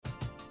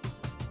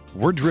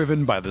We're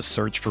driven by the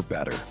search for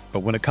better. But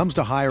when it comes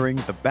to hiring,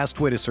 the best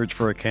way to search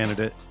for a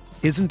candidate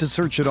isn't to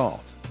search at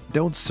all.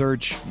 Don't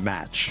search,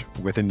 match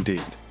with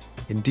Indeed.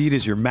 Indeed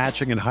is your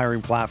matching and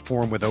hiring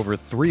platform with over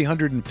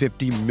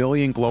 350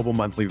 million global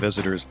monthly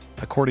visitors,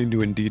 according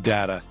to Indeed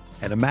data,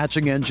 and a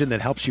matching engine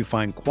that helps you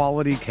find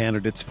quality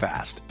candidates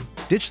fast.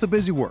 Ditch the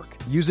busy work.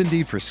 Use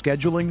Indeed for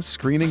scheduling,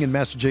 screening, and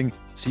messaging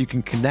so you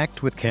can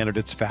connect with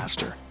candidates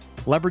faster.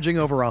 Leveraging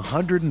over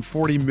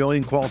 140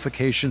 million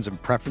qualifications and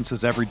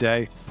preferences every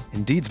day,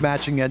 Indeed's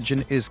matching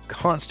engine is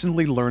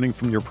constantly learning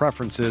from your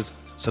preferences,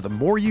 so the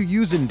more you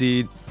use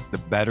Indeed, the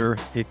better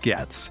it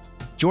gets.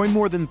 Join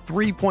more than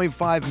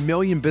 3.5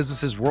 million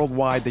businesses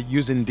worldwide that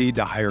use Indeed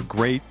to hire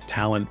great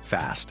talent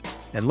fast.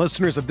 And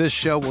listeners of this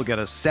show will get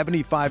a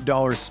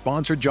 $75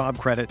 sponsored job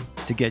credit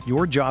to get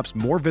your jobs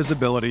more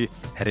visibility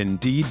at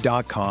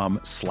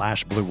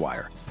Indeed.com/Blue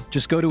Wire.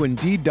 Just go to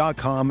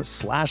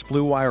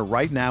Indeed.com/Blue Wire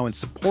right now and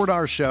support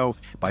our show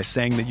by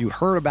saying that you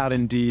heard about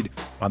Indeed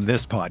on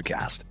this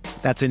podcast.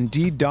 That's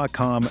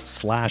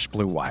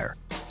Indeed.com/Blue Wire.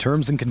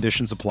 Terms and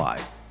conditions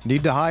apply.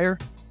 Need to hire?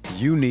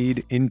 You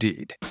need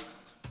Indeed.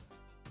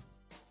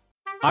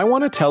 I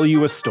want to tell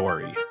you a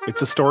story.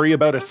 It's a story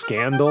about a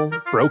scandal,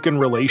 broken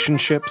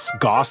relationships,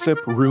 gossip,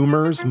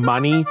 rumors,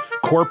 money,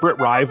 corporate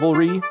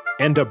rivalry,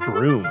 and a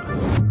broom.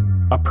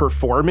 A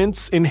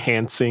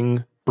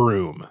performance-enhancing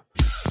broom.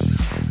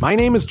 My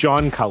name is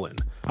John Cullen.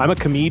 I'm a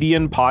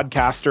comedian,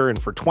 podcaster,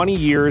 and for 20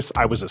 years,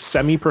 I was a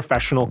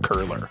semi-professional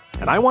curler.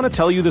 And I want to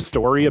tell you the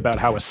story about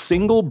how a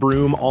single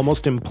broom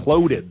almost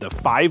imploded the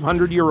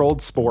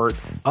 500-year-old sport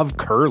of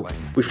curling.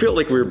 We feel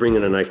like we were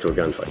bringing a knife to a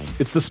gunfight.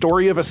 It's the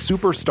story of a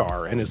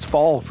superstar and his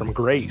fall from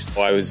grace.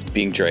 Well, I was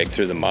being dragged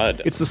through the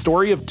mud. It's the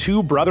story of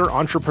two brother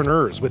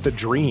entrepreneurs with a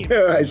dream.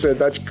 I said,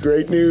 that's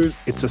great news.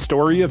 It's a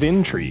story of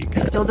intrigue. I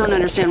still don't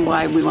understand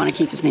why we want to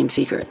keep his name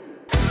secret.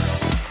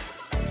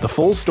 The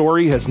full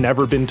story has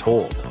never been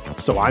told,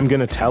 so I'm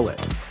going to tell it.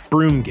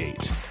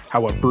 Broomgate,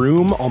 how a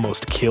broom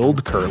almost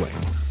killed curling.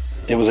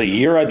 It was a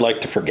year I'd like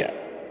to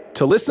forget.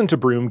 To listen to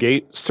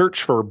Broomgate,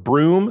 search for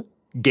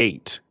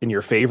Broomgate in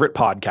your favorite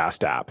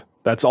podcast app.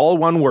 That's all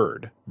one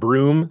word,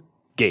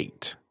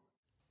 Broomgate.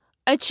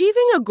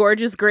 Achieving a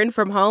gorgeous grin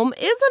from home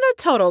isn't a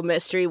total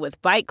mystery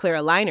with Bite Clear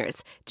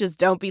aligners. Just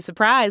don't be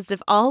surprised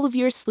if all of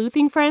your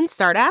sleuthing friends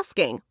start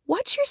asking,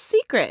 "What's your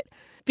secret?"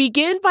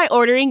 Begin by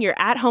ordering your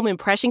at-home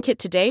impression kit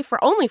today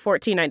for only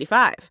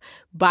 $14.95.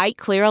 Bite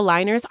Clear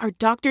aligners are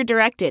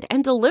doctor-directed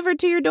and delivered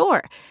to your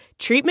door.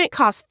 Treatment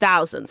costs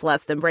thousands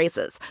less than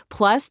braces.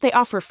 Plus, they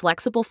offer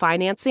flexible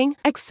financing,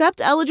 accept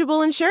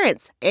eligible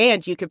insurance,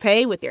 and you can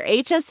pay with your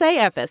HSA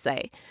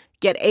FSA.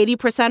 Get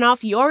 80%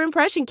 off your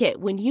impression kit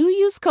when you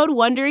use code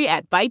WONDERY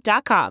at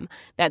Byte.com.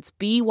 That's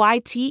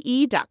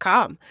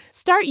BYTE.com.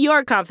 Start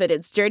your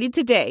confidence journey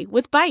today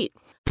with Byte.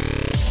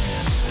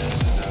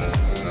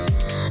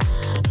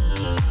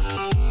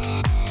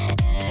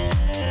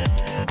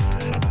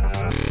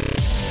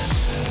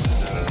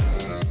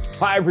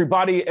 Hi,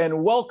 everybody,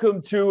 and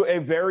welcome to a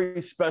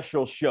very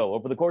special show.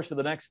 Over the course of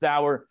the next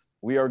hour,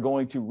 we are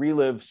going to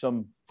relive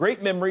some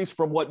great memories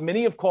from what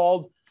many have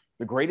called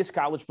the greatest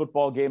college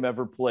football game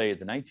ever played,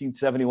 the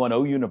 1971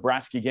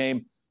 OU-Nebraska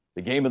game,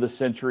 the game of the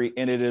century,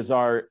 and it is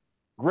our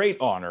great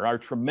honor, our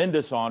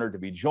tremendous honor to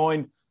be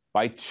joined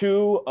by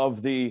two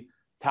of the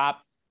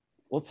top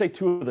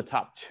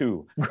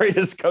two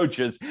greatest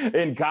coaches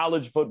in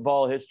college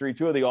football history,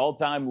 two of the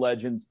all-time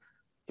legends,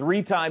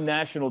 three-time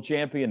national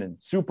champion and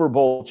Super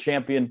Bowl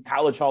champion,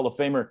 College Hall of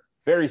Famer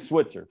Barry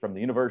Switzer from the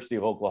University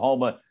of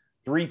Oklahoma,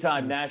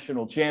 three-time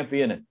national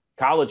champion and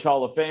College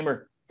Hall of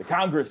Famer, the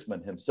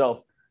congressman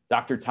himself,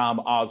 Dr. Tom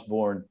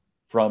Osborne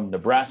from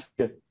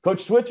Nebraska.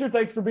 Coach Switzer,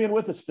 thanks for being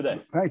with us today.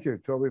 Thank you,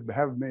 Toby, for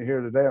having me here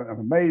today.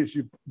 I'm amazed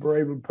you were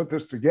able to put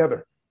this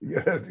together,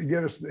 to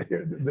get us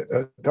here,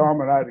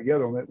 Tom and I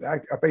together on this. I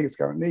think it's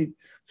kind of neat.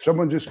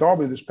 Someone just called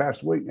me this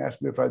past week and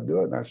asked me if I'd do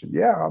it, and I said,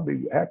 yeah, I'll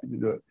be happy to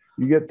do it.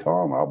 You get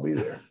Tom, I'll be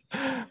there.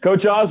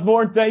 Coach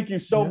Osborne, thank you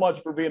so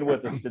much for being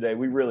with us today.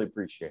 We really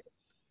appreciate it.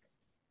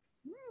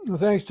 Well,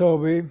 thanks,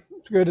 Toby.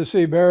 It's good to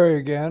see Barry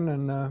again,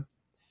 and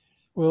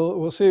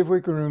we'll see if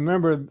we can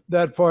remember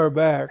that far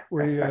back.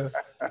 We're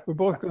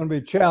both going to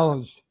be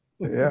challenged.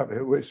 Yeah,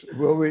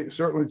 we'll be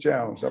certainly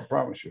challenged, I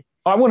promise you.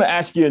 I want to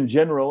ask you in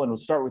general, and we'll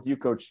start with you,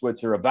 Coach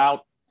Switzer,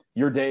 about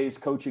your days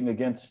coaching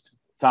against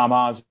Tom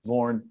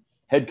Osborne,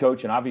 head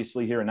coach, and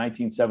obviously here in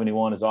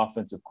 1971 as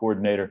offensive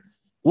coordinator.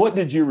 What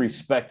did you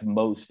respect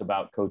most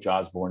about Coach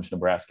Osborne's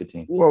Nebraska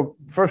team? Well,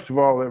 first of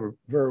all, they were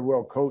very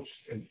well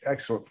coached and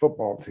excellent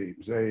football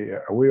teams.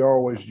 We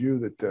always knew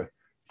that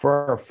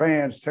for our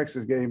fans,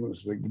 Texas game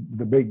was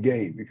the big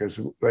game because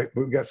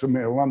we got so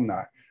many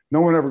alumni.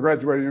 No one ever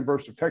graduated from the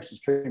University of Texas,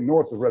 came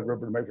north of Red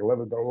River to make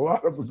 11, but a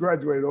lot of them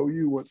graduated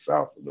OU, went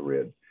south of the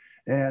Red.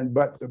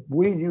 But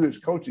we knew as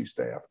coaching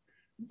staff,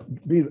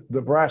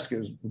 Nebraska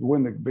is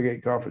win the Big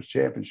 8 Conference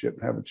Championship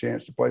and have a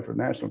chance to play for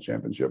the national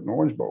championship in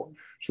Orange Bowl.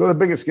 So the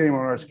biggest game on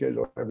our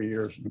schedule every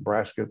year is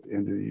Nebraska at the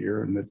end of the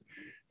year. And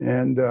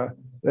And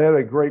they had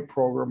a great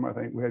program. I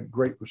think we had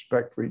great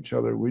respect for each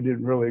other. We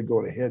didn't really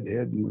go to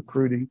head-to-head in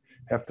recruiting,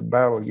 have to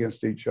battle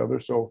against each other.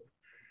 So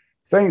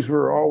things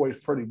were always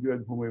pretty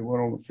good when we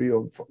went on the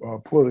field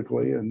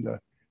politically, and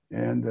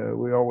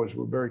we always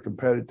were very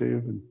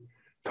competitive. And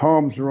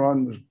Tom's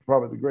run was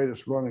probably the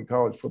greatest run in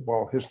college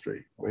football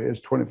history. His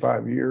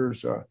 25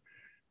 years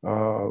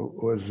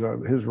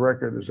his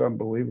record is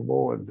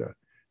unbelievable, and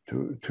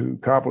to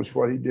accomplish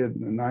what he did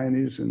in the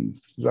 90s, and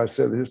as I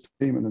said, his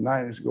team in the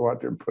 90s go out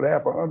there and put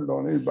half 100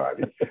 on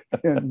anybody,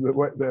 and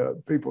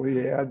the people he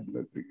had,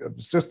 the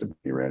system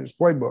he ran, his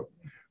playbook.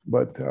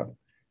 But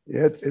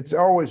it's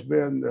always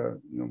been,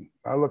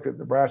 I look at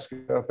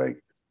Nebraska, I think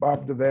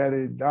Bob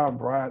Devaney, Don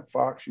Bryant,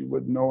 Fox, you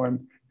wouldn't know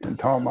him, and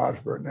Tom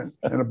Osborne,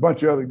 and a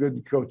bunch of other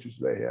good coaches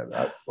they had.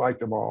 I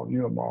liked them all,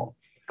 knew them all.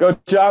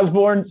 Coach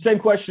Osborne, same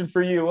question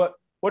for you.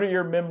 What are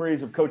your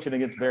memories of coaching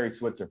against Barry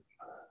Switzer?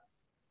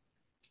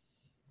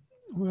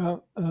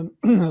 Well, a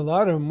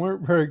lot of them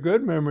weren't very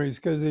good memories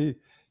because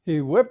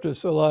he whipped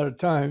us a lot of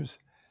times,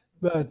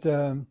 but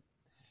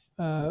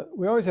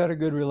we always had a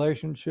good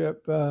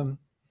relationship.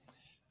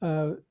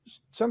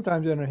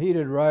 Sometimes in a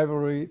heated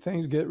rivalry,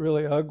 things get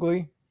really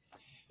ugly,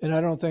 and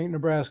I don't think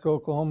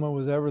Nebraska-Oklahoma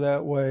was ever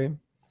that way.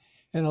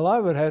 And a lot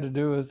of it had to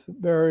do with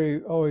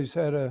Barry always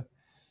had a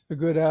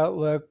good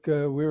outlook.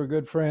 We were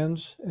good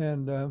friends,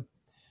 and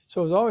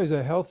so it was always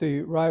a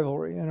healthy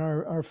rivalry. And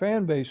our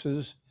fan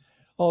bases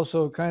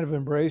also kind of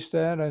embraced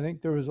that. I think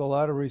there was a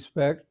lot of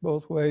respect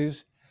both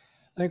ways.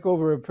 I think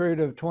over a period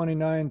of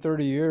 29,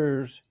 30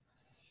 years,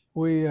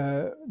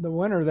 the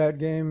winner of that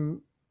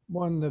game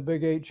won the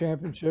Big 8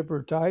 championship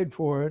or tied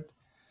for it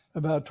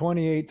about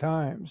 28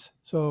 times.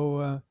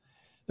 So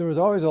there was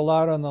always a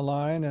lot on the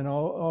line, and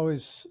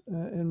always,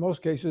 in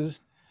most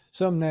cases,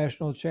 some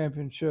national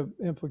championship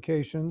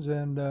implications.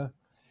 And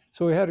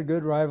so we had a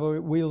good rivalry.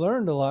 We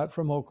learned a lot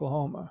from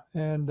Oklahoma,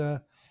 and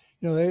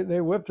they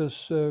whipped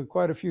us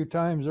quite a few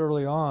times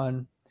early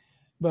on,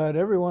 but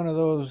every one of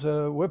those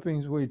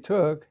whippings we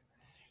took,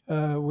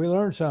 we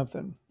learned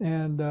something.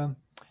 And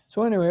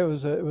so anyway,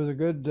 it was a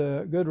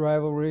good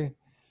rivalry,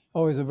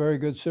 always a very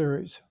good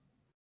series.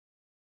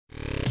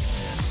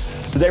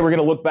 Today we're going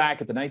to look back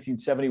at the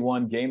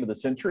 1971 game of the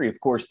century. Of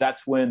course,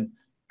 that's when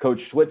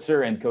Coach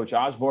Switzer and Coach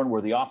Osborne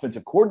were the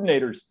offensive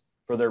coordinators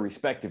for their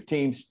respective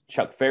teams.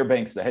 Chuck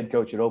Fairbanks, the head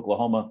coach at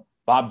Oklahoma,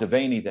 Bob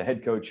Devaney, the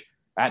head coach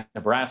at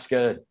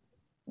Nebraska.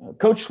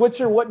 Coach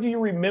Switzer, what do you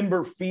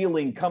remember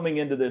feeling coming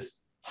into this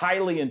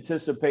highly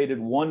anticipated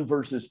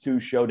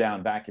 1-2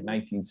 showdown back in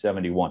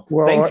 1971?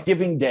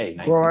 Thanksgiving Day.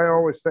 Well, I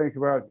always think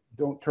about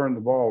don't turn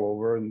the ball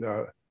over, and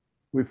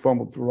we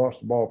lost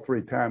the ball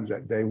 3 times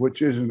that day,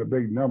 which isn't a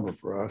big number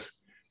for us.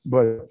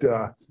 But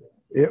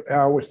I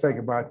always think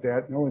about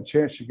that. The only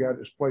chance you got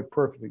is play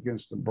perfect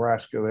against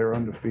Nebraska. They're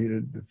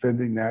undefeated,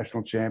 defending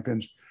national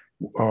champions,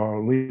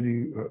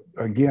 leading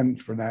again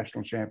for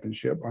national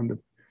championship,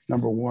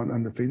 number 1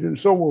 undefeated, and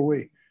so were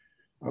we.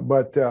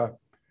 But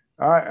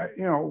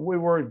we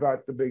worried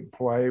about the big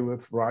play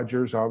with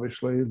Rogers,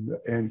 obviously,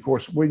 and of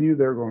course we knew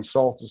they were going to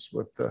salt us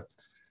with the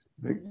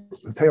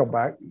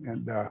tailback,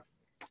 and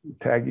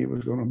Taggy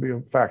was going to be a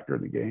factor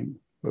in the game.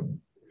 But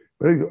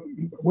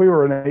we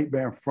were an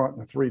 8-man front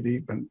and a 3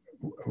 deep, and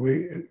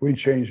we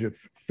changed a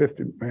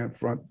 50-man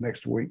front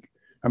next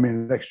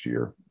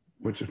year,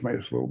 which has made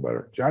us a little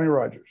better. Johnny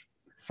Rogers.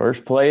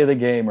 First play of the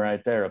game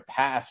right there, a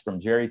pass from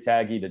Jerry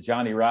Taggy to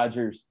Johnny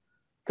Rogers.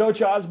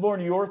 Coach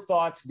Osborne, your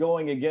thoughts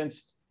going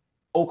against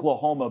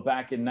Oklahoma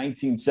back in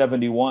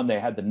 1971. They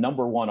had the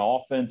number 1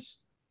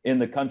 offense in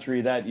the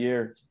country that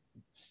year.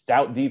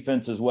 Stout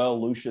defense as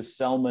well, Lucius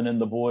Selman and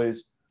the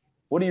boys.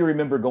 What do you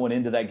remember going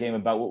into that game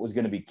about what was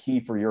going to be key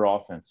for your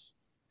offense?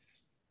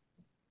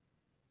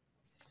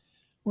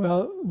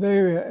 Well,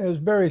 as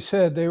Barry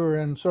said, they were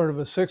in sort of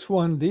a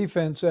 6-1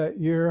 defense that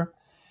year.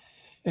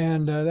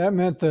 And that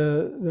meant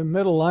the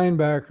middle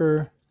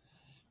linebacker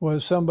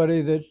was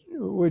somebody that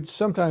would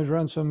sometimes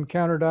run some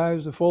counter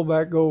dives. The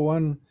fullback go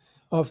one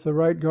off the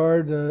right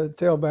guard, the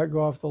tailback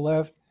go off the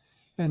left.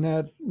 And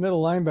that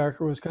middle linebacker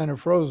was kind of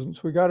frozen.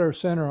 So we got our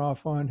center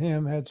off on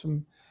him, had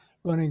some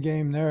running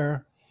game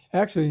there.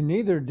 Actually,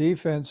 neither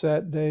defense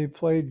that day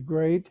played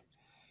great.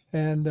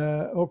 And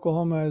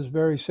Oklahoma, as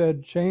Barry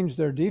said, changed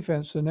their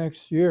defense the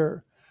next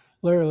year.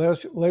 Larry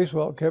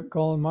Lacewell kept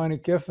calling Monty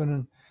Kiffin,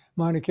 and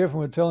Monty Kiffin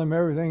would tell him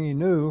everything he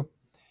knew.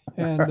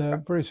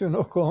 And pretty soon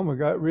Oklahoma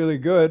got really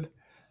good.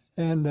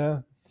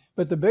 And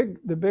but the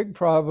big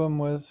problem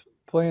with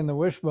playing the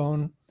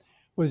wishbone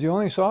was you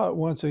only saw it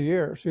once a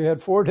year. So you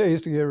had 4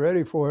 days to get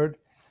ready for it.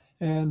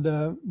 And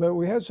but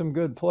we had some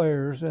good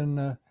players, and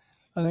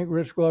I think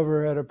Rich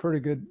Glover had a pretty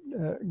good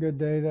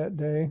day that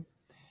day.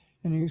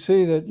 And you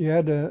see that you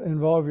had to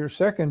involve your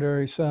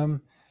secondary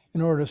some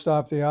in order to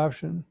stop the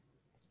option.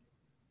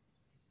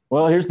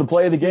 Well, here's the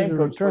play of the game,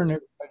 Coach.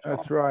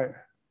 That's right.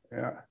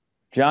 Yeah.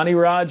 Johnny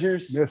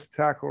Rogers. Missed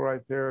tackle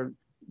right there.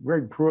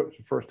 Greg Pruitt's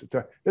the first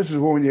attack. This is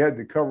when you had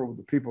to cover with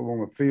the people on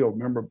the field.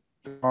 Remember,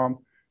 Tom,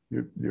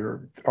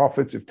 your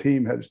offensive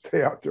team had to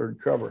stay out there and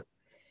cover.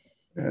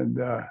 And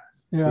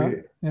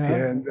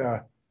And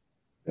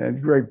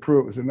Greg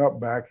Pruitt was an up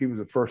back. He was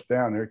the first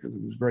down there because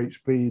it was great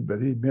speed,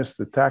 but he missed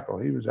the tackle.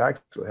 He was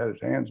actually had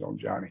his hands on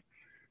Johnny.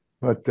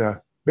 But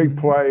big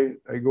play,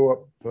 they go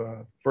up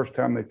first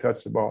time they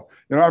touch the ball.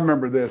 I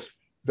remember this.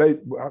 They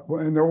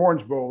in the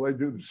Orange Bowl, they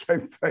do the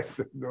same thing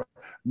to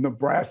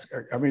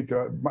Nebraska.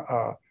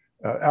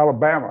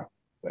 Alabama.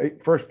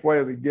 First play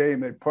of the game,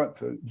 they punt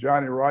to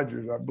Johnny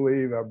Rodgers, I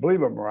believe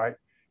I'm right.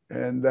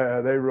 And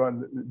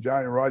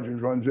Johnny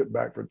Rodgers runs it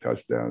back for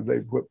touchdowns. They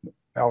whipped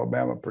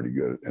Alabama pretty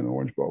good in the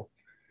Orange Bowl.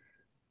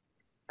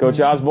 Coach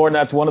Osborne,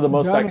 that's one of the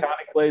most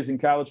iconic plays in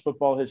college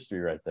football history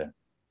right there.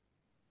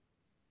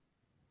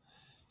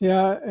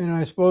 Yeah, and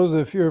I suppose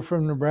if you're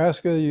from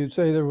Nebraska, you'd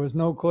say there was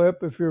no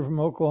clip. If you're from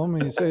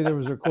Oklahoma, you'd say there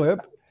was a clip.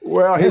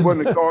 Well, he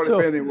wouldn't have called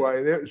it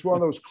anyway. It's one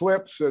of those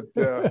clips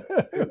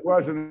that it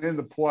wasn't in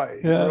the play.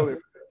 Yeah.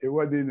 It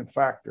wasn't even a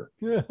factor.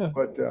 Yeah.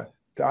 But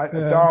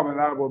Tom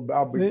and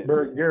I'll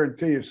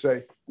guarantee you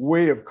say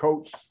we have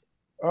coached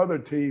other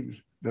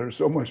teams that are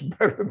so much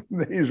better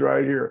than these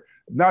right here.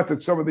 Not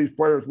that some of these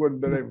players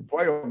wouldn't have been able to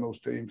play on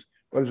those teams,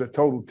 but as a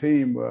total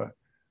team,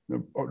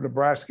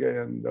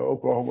 Nebraska and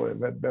Oklahoma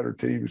have had better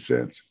teams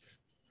since.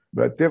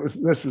 But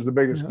this was the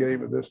biggest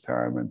game of this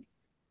time, and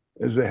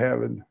as they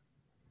have in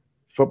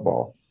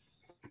football.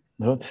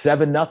 Well,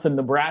 7-0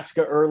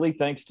 Nebraska early,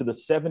 thanks to the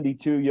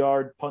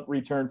 72-yard punt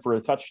return for a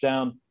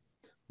touchdown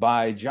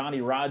by Johnny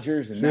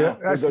Rodgers. And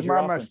that's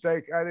my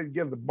mistake. I didn't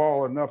give the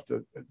ball enough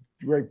to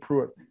Greg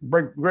Pruitt.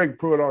 Greg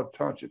Pruitt ought to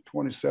touch it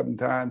 27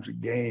 times a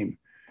game,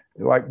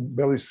 like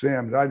Billy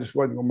Sims. I just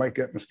wasn't going to make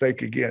that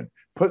mistake again.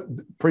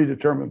 Put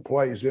predetermined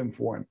plays in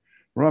for him.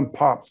 Run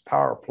pops,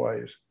 power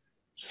plays,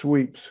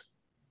 sweeps.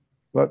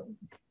 Let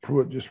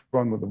Pruitt just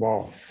run with the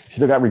ball.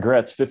 Still got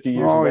regrets 50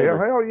 years later.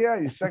 Oh, yeah. Hell,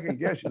 yeah. You second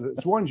guess.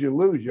 It's ones you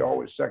lose, you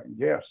always second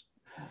guess.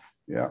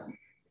 Yeah.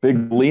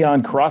 Big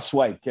Leon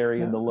Crosswhite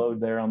carrying the load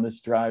there on this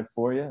drive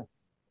for you.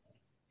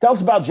 Tell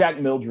us about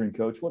Jack Mildren,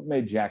 Coach. What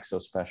made Jack so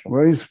special?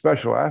 Well, he's a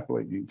special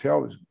athlete. You can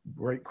tell his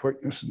great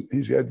quickness.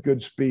 He's had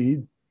good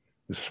speed.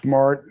 He's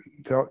smart.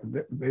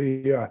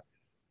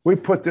 We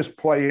put this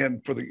play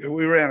in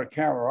we ran a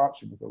counter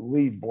option with a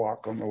lead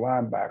block on the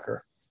linebacker,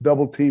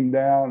 double team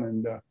down,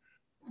 and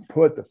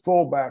put the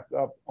fullback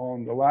up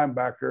on the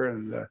linebacker,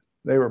 and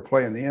they were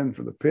playing the end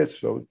for the pitch.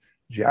 So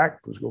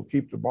Jack was going to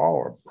keep the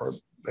ball, or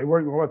they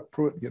weren't going to let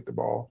Pruitt get the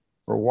ball,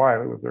 or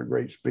Wiley with their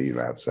great speed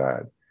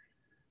outside.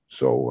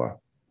 So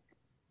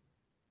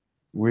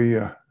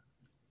Mildred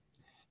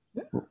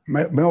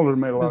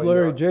made a lot of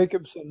Larry yards.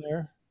 Jacobson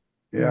there.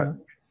 Yeah.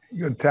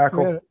 Good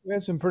tackle. We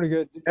had some pretty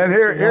good. And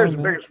here's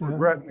the biggest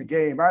regret in the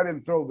game. I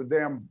didn't throw the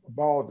damn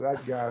ball to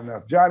that guy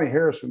enough. Johnny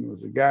Harrison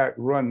was the guy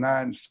who run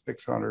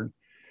 9.600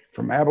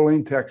 from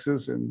Abilene,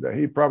 Texas, and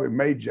he probably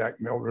made Jack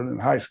Mildren in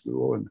high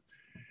school.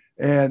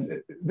 And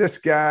this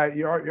guy,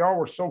 y'all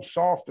were so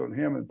soft on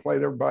him and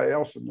played everybody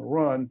else in the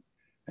run.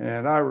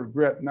 And I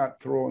regret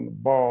not throwing the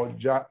ball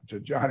to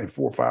Johnny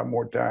 4 or 5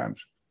 more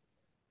times.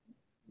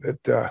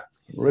 That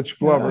Rich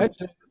Glover.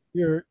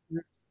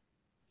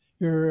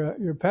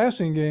 Your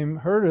passing game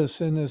hurt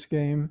us in this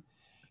game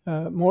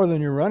more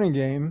than your running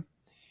game.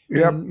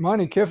 Yep. And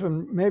Monty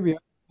Kiffin maybe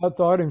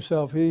outthought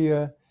himself.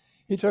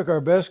 He took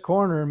our best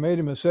corner and made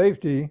him a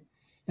safety,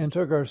 and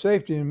took our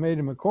safety and made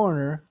him a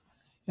corner.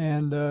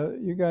 And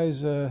you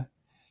guys had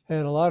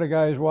a lot of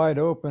guys wide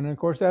open. And of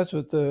course, that's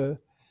what the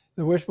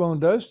wishbone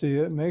does to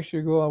you. It makes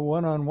you go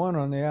one-on-one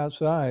on the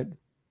outside.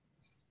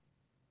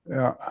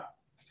 Yeah.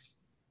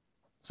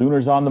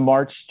 Sooners on the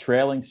march,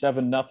 trailing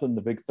 7-0.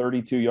 The big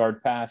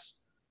 32-yard pass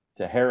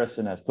to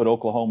Harrison has put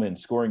Oklahoma in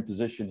scoring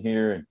position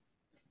here. And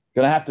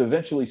going to have to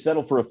eventually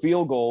settle for a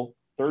field goal.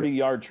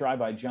 30-yard try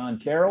by John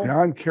Carroll.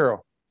 John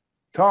Carroll.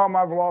 Tom,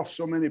 I've lost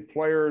so many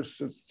players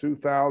since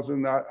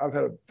 2000. I've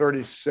had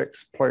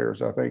 36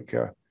 players, I think,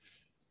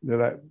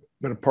 that I've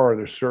been a part of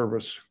their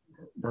service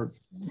or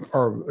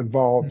are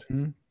involved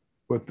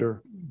with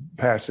their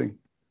passing.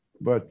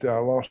 But I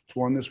lost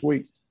one this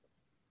week.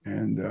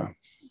 And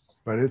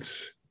but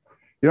it's,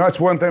 it's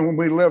one thing when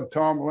we live,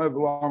 Tom, we live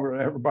longer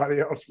than everybody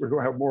else. We're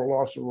going to have more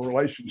loss of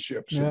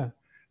relationships. Yeah.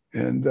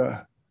 And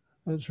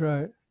that's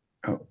right.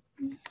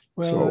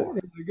 Well,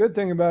 the good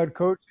thing about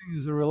coaching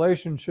is the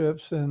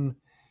relationships. And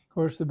of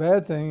course, the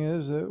bad thing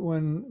is that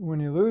when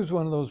you lose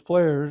one of those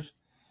players,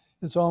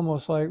 it's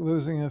almost like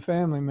losing a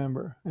family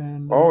member.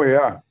 And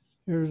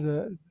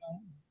here's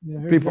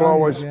people Johnny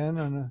always again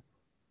on a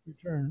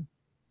return.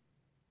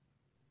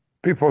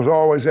 People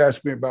always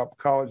ask me about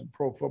college and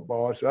pro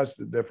football. So that's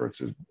the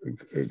difference. In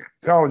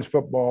college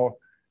football,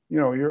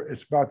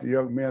 it's about the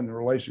young men, the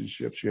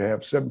relationships you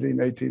have. 17,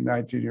 18,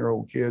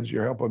 19-year-old kids,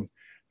 you're helping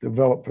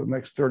develop for the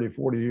next 30,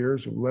 40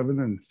 years of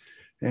living.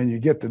 And you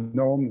get to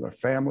know them, their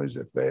families,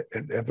 if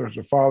there's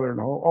a father in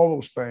the home, all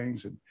those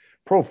things. And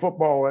pro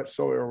football, that's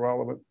so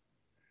irrelevant.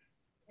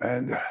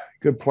 And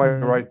good play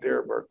right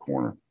there by our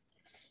corner.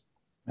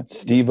 That's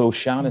Steve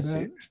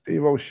O'Shaughnessy.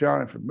 Steve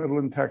O'Shaughnessy from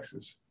Midland,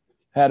 Texas.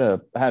 Had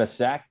a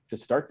sack to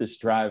start this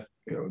drive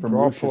from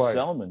Lucius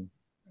Selman.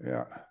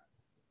 Yeah.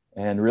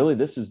 And really,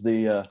 this is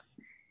the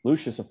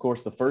Lucius, of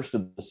course, the first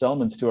of the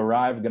Selmans to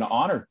arrive, going to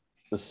honor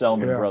the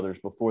Selman brothers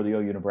before the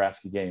OU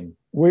Nebraska game.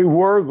 We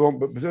were going,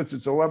 but since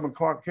it's 11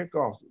 o'clock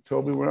kickoff,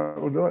 Toby, we're not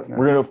going to do it now.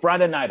 We're going to go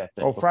Friday night, I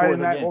think. Oh, Friday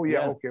night? Oh,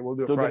 yeah. Okay, we'll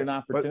do Still it Friday. Get an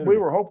opportunity. But we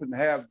were hoping to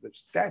have the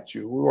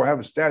statue. We will have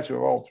a statue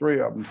of all three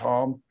of them,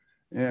 Tom.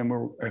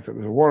 And if it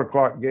was a 1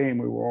 o'clock game,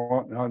 we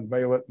will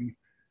unveil it and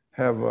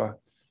have,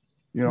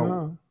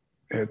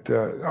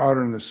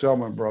 honoring the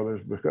Selman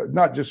brothers, because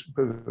not just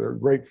because they're a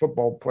great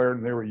football player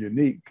and they were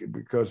unique,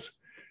 because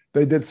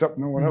they did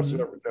something no one else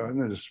had ever done.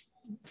 There's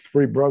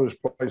three brothers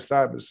play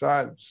side by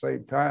side at the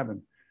same time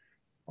and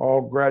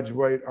all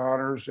graduate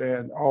honors,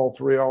 and all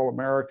three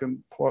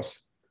All-American, plus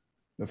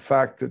the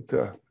fact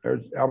that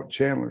Albert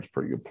Chandler's a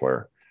pretty good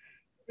player.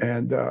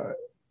 And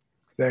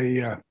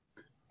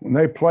when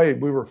they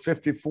played, we were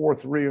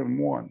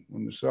 54-3-1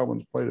 when the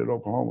Selvins played at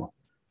Oklahoma.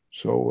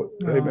 So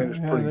they made us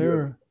pretty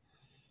good.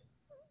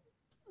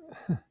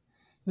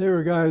 They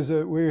were guys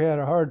that we had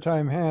a hard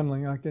time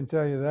handling, I can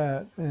tell you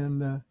that.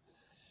 And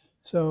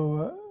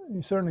so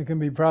you certainly can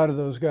be proud of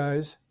those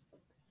guys.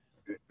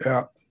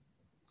 Yeah.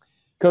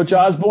 Coach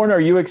Osborne,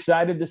 are you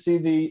excited to see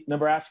the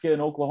Nebraska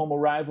and Oklahoma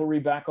rivalry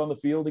back on the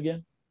field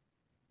again?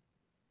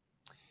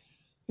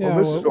 Yeah,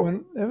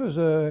 when it was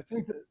I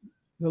think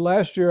the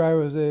last year I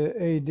was a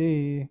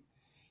AD,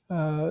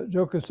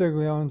 Joe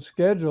Castiglione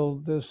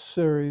scheduled this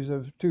series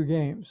of 2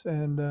 games,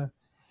 and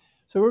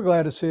so we're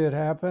glad to see it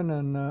happen,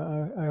 and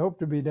I hope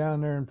to be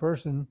down there in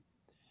person.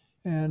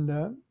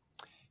 And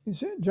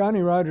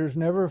Johnny Rogers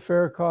never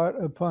fair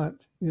caught a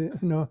punt.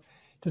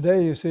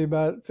 Today you see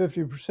about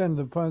 50% of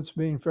the punts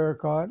being fair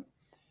caught.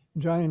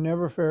 Johnny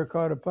never fair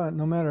caught a punt,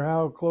 no matter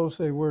how close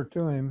they were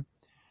to him.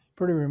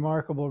 Pretty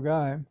remarkable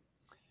guy.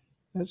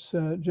 That's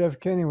Jeff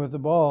Kinney with the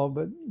ball,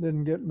 but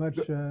didn't get much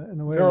in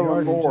the way of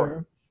yardage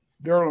there.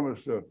 Derlin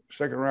was the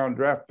second-round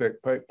draft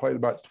pick, played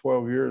about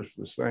 12 years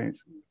for the Saints.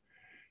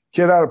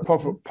 Kid out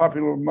of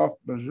Popular Bluff,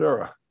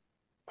 Missouri.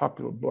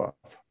 Popular Bluff.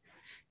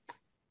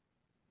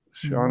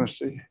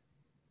 Shaughnessy.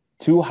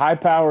 2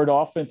 high-powered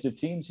offensive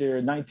teams here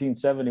in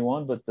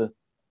 1971, but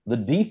the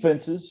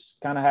defenses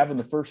kind of have in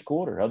the first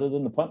quarter. Other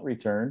than the punt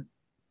return,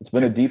 it's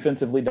been a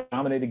defensively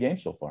dominated game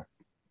so far.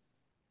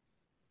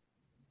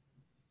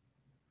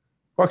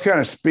 What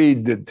kind of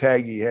speed did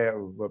Taggy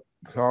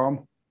have,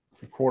 Tom,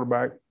 the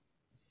quarterback?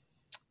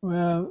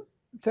 Well,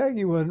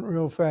 Taggy wasn't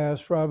real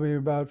fast, probably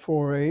about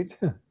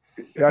 4.8.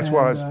 That's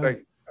what I was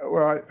thinking.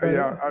 Well,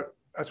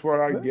 that's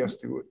what I guessed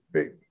he would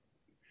be.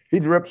 He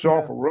rips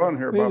off a run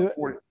here about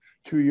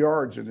 42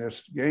 yards in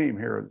this game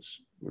here. It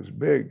was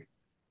big.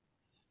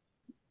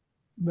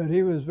 But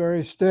he was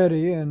very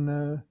steady,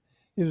 and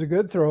he was a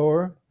good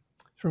thrower.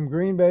 From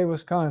Green Bay,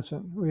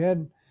 Wisconsin. We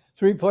had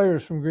 3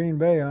 players from Green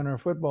Bay on our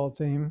football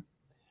team.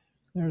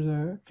 There's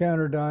a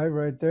counter dive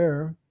right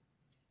there.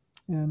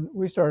 And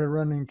we started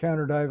running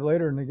counter dive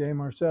later in the game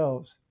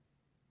ourselves.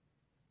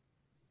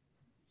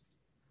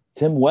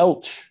 Tim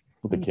Welch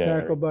with the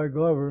carry. Tackled by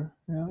Glover,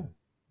 yeah.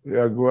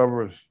 Yeah,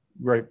 Glover is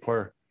a great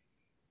player.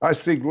 I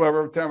see Glover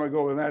every time I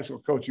go to the National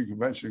Coaching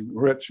Convention.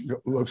 Rich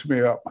looks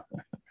me up.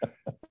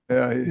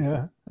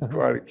 He's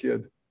quite a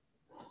kid.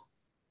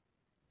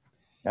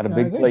 Got a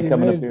big play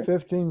coming up here.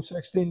 15,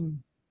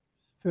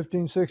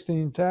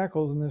 16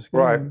 tackles in this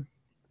game. Right.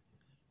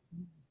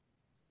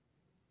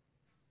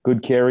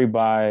 Good carry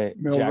by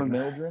Jack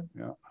Mildren.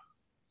 Yeah.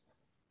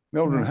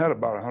 Mildren had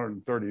about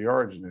 130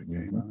 yards in this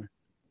game.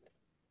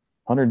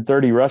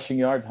 130 rushing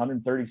yards,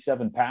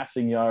 137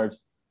 passing yards.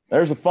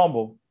 There's a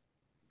fumble.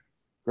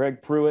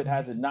 Greg Pruitt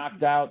has it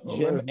knocked out.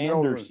 Jim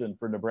Anderson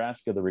for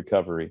Nebraska, the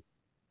recovery.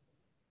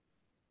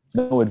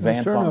 No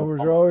advance on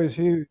turnovers are always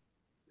huge.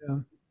 Yeah.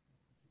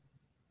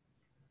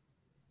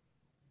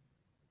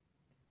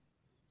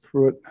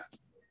 Pruitt.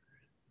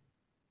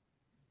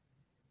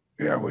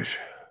 Yeah, it was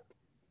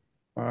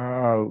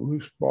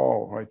loose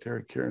ball right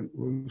there, carrying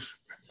loose,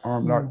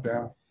 arm knocked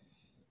down.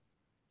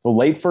 So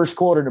late first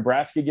quarter,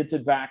 Nebraska gets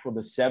it back with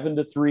a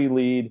 7-3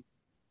 lead.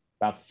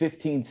 About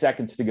 15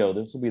 seconds to go.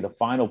 This will be the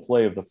final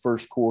play of the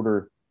first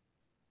quarter.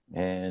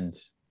 And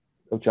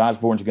Coach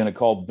Osborne's going to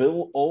call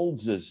Bill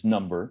Olds'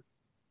 number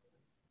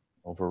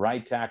over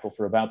right tackle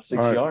for about 6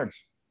 yards.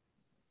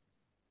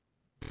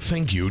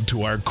 Thank you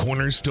to our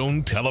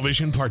Cornerstone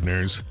television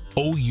partners,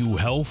 OU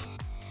Health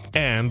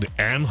and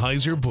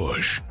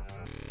Anheuser-Busch,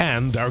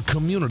 and our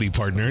community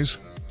partners,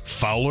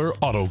 Fowler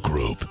Auto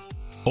Group,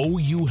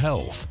 OU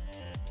Health,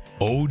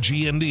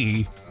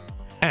 OG&E,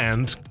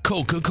 and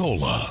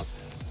Coca-Cola.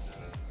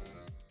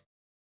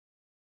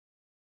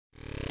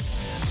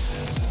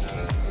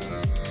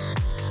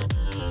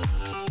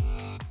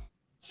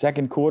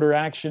 Second quarter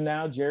action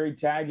now. Jerry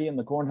Taggy and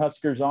the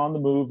Cornhuskers on the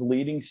move,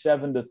 leading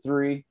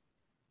 7-3.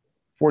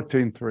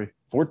 14-3.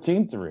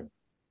 14-3.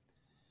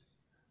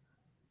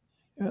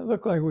 It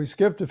looked like we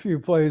skipped a few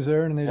plays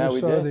there, and they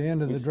just saw the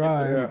end of the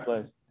drive.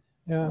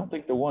 Yeah. I don't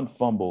think the one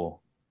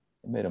fumble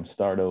made them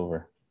start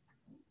over.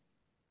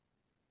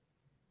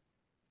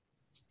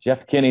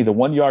 Jeff Kinney, the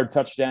 1-yard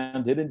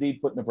touchdown, did indeed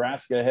put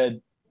Nebraska ahead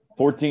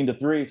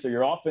 14-3. So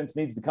your offense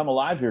needs to come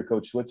alive here,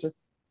 Coach Switzer.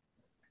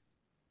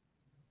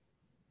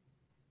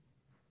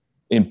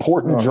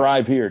 Important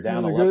drive here,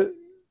 down 11.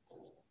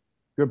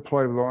 Good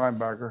play with the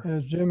linebacker.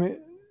 As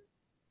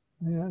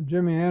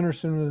Jimmy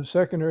Anderson, the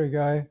secondary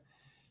guy,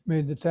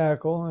 made the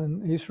tackle,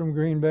 and he's from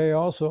Green Bay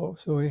also.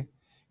 So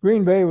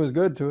Green Bay was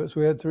good to us.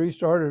 We had 3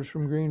 starters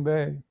from Green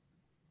Bay.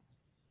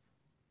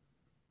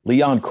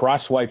 Leon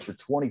Crosswhite for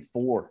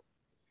 24.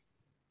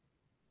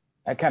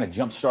 That kind of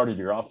jump-started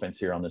your offense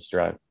here on this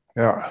drive.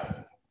 Yeah.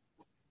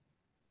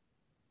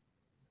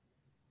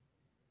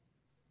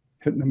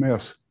 Hitting the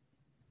miss.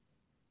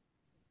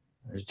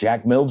 There's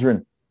Jack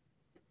Mildren.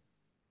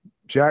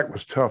 Jack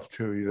was tough,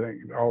 too. You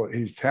think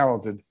he's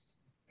talented,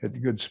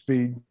 had good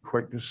speed,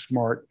 quickness,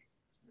 smart.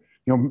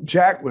 You know,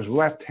 Jack was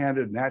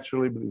left-handed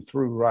naturally, but he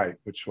threw right,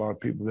 which a lot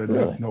of people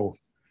didn't know.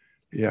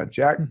 Yeah,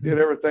 Jack did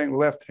everything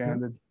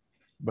left-handed,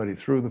 but he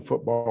threw the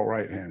football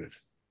right-handed.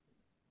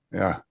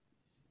 Yeah.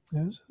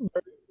 Yes.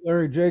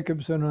 Larry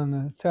Jacobson on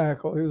the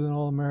tackle. He was an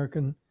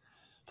All-American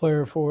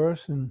player for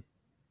us. And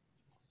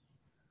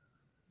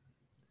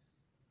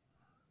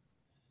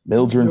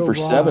Mildren for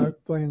 7.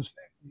 Playing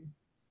safety.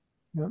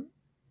 Yep.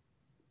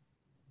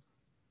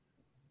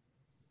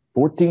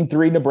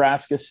 14-3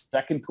 Nebraska,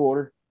 second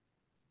quarter.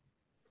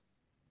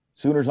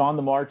 Sooners on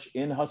the march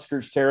in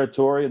Huskers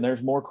territory, and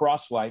there's more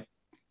Crosswhite.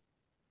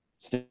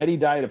 Steady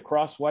diet of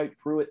Crosswhite,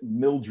 Pruitt, and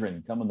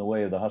Mildren coming the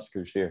way of the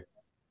Huskers here.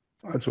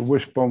 That's a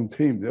wishbone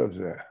team, does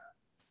that.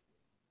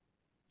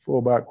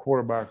 Fullback,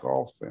 quarterback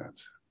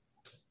offense.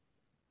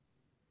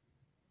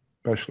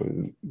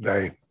 Especially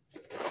today.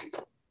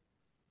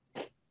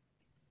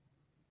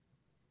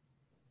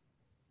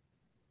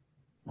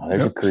 Oh,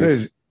 there's a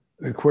crease.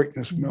 The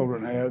quickness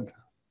Mildren had.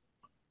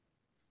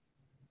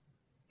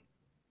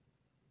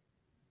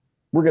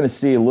 We're going to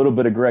see a little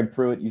bit of Greg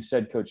Pruitt. You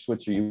said, Coach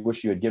Switzer, you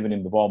wish you had given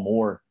him the ball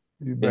more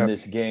in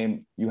this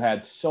game. You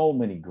had so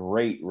many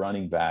great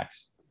running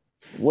backs.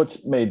 What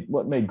made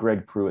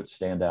Greg Pruitt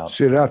stand out?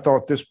 See, I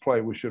thought this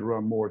play we should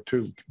run more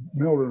too.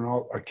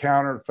 Mildren, a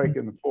counter,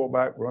 faking the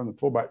fullback, run the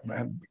fullback,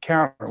 and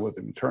counter with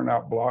him, turn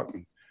out block,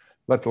 and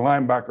let the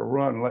linebacker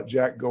run and let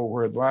Jack go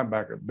where the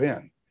linebacker had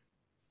been.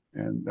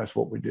 And that's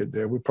what we did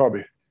there.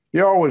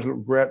 You always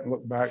regret and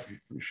look back.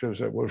 We should have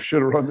said, well, we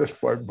should have run this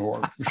play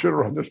more. We should have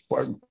run this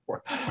play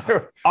more.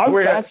 I'm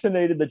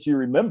fascinated that you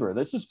remember.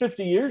 This is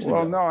 50 years ago.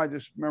 Well, no, I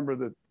just remember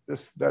that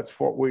that's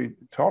what we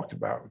talked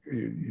about.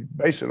 You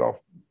base it off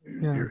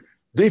your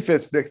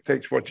defense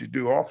dictates what you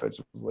do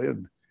offensively.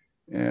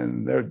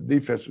 And their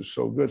defense was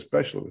so good,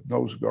 especially with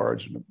nose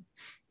guards and the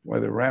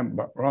way the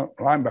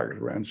linebackers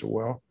ran so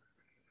well.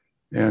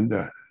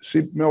 And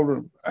see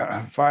Mildren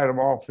fight them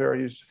off there.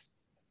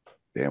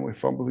 We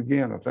fumbled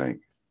again, I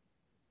think.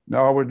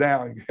 No, we're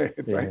down.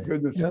 Thank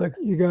goodness. Yeah,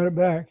 you got it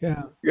back,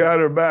 yeah. Got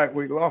it back.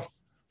 We lost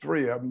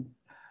 3 of them.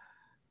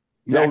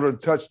 Mildren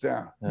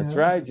touchdown. That's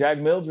right. Jack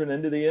Mildren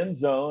into the end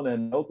zone,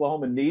 and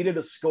Oklahoma needed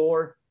a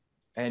score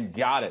and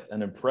got it.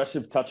 An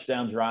impressive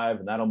touchdown drive,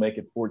 and that'll make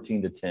it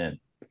 14-10.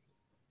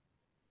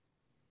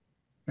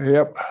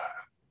 Yep.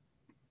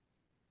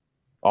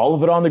 All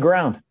of it on the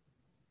ground.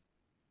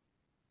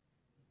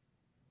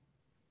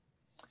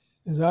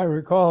 As I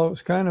recall, it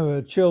was kind of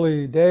a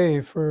chilly day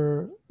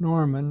for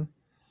Norman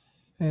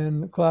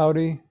and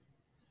cloudy.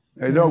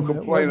 Hey, don't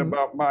complain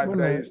about my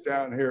days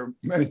down here.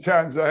 Many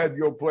times I had to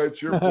go play at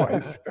your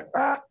place.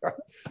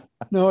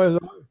 No, it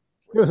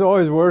was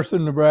always worse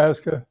in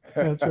Nebraska.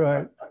 That's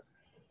right.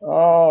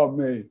 Oh,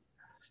 me.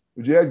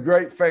 But you had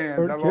great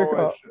fans. I've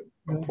always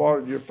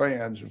applauded your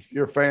fans.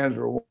 Your fans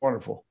were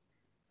wonderful.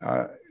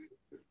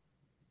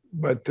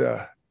 But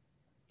the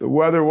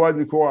weather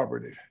wasn't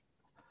cooperative.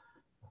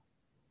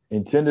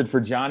 Intended for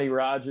Johnny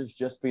Rogers,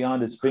 just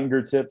beyond his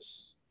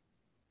fingertips.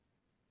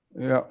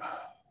 Yeah.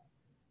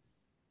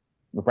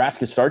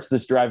 Nebraska starts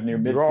this drive near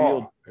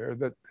midfield.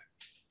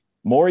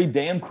 Maury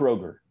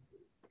Damkroger.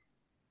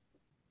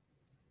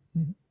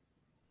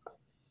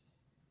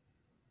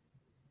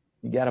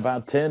 You got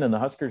about 10, and the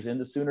Huskers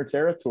into Sooner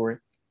territory.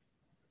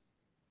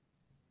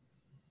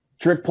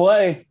 Trick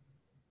play.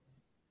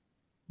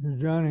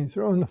 Johnny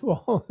throwing the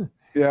ball.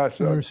 Yeah.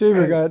 So the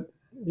receiver got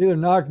either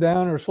knocked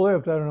down or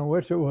slipped. I don't know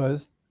which it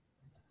was.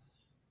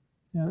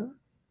 Yeah.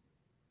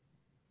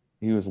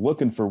 He was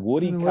looking for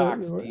Woody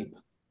Cox deep.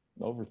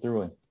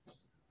 Overthrew him.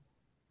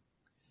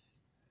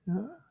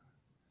 Yeah.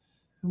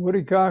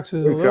 Woody Cox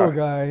is a little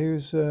guy. He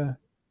was, from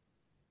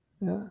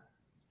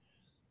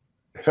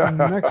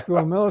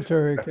Mexico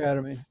Military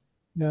Academy.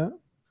 Yeah.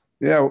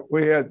 Yeah,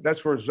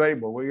 that's where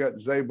Zabel. We got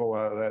Zabel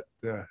out of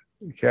that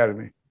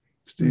academy.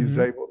 Steve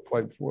Zabel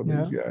played for these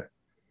guys.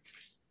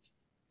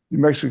 New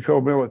Mexico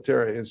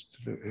Military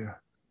Institute, yeah.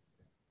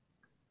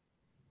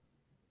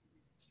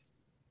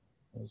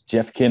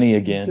 Jeff Kinney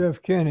again.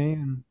 Jeff Kinney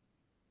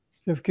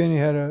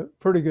had a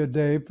pretty good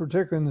day,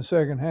 particularly in the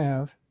second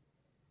half.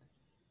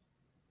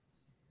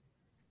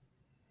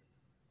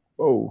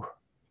 Oh.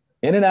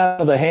 In and out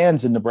of the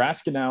hands, and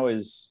Nebraska now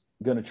is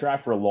going to try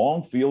for a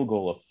long field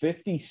goal, a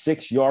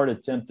 56-yard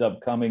attempt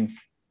upcoming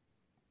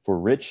for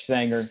Rich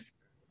Sanger,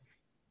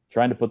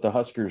 trying to put the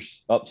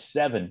Huskers up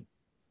 7.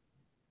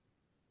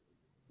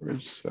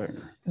 Rich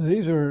Sanger.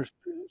 These are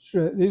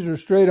these are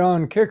straight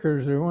on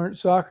kickers. They weren't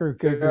soccer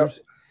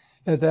kickers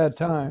at that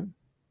time.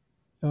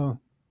 So.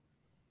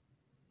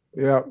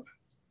 Yeah.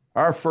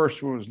 Our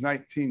first one was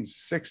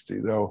 1960,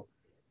 though.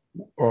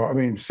 Or,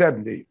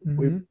 70.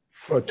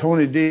 Mm-hmm.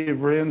 Tony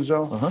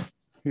DiVrenzo,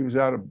 he was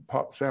out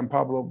of San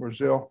Pablo,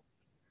 Brazil.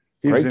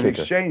 He was an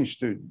exchange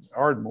student,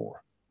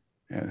 Ardmore.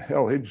 And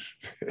hell,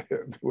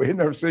 we had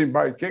never seen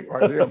anybody kick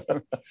like him.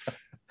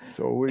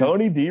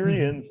 Tony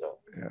DiVrenzo.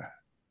 Yeah.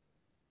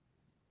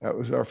 That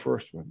was our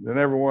first one. Then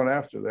everyone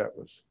after that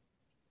was.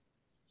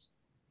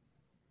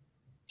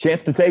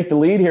 Chance to take the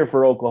lead here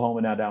for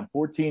Oklahoma now, down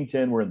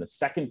 14-10. We're in the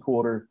second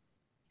quarter.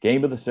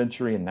 Game of the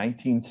century in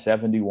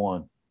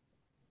 1971.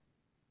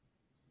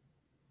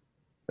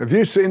 Have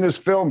you seen this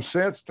film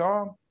since,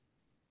 Tom?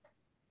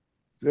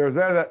 There's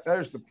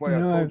the play I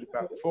told you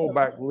about,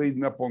 fullback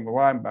leading up on the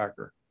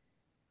linebacker.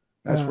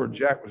 That's where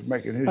Jack was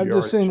making his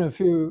yardage.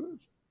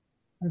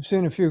 I've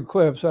seen a few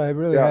clips. I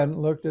really hadn't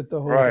looked at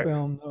the whole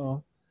film,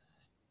 though.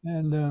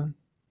 And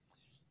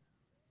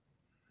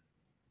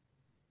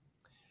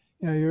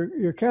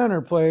your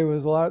counter play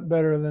was a lot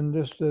better than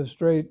just a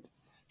straight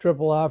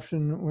triple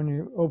option when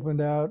you opened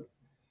out,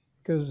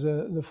 because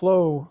the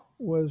flow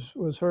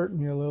was hurting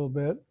you a little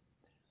bit,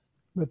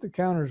 but the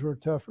counters were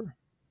tougher.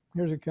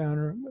 Here's a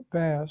counter,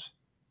 pass.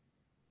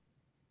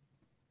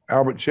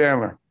 Albert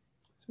Chandler.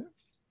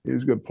 He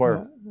was a good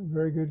player. Yeah,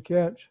 very good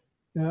catch.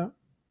 Yeah.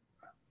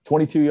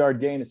 22-yard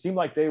gain. It seemed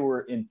like they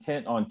were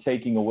intent on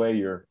taking away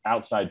your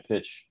outside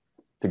pitch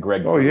to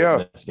Greg. Oh,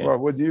 yeah. Well,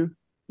 would you?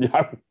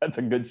 Yeah, that's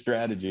a good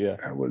strategy. Yeah.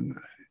 I wouldn't.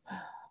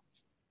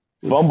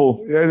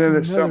 Fumble. Yeah, then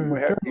it's something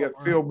we have to get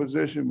field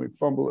position. We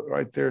fumble it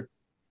right there.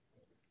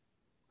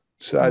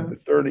 Side the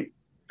 30.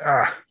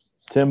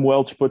 Tim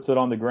Welch puts it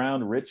on the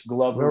ground. Rich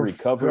Glover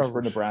recovers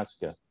for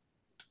Nebraska.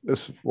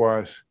 This is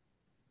why I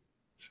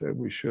said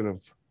we should have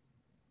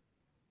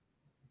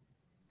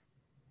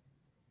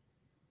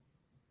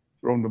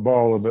thrown the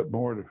ball a little bit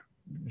more to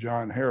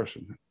John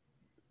Harrison.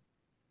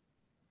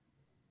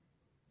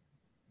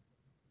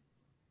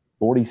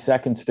 40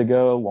 seconds to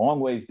go.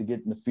 Long ways to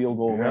get in the field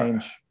goal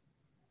range.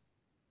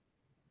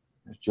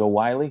 There's Joe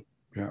Wiley.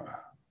 Yeah.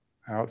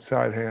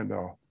 Outside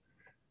handoff.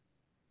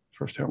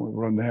 First time we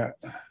run that.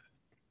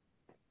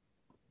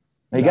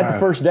 Now you got the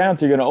first down,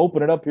 so you're going to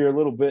open it up here a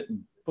little bit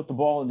and put the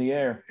ball in the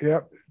air.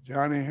 Yep.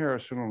 Johnny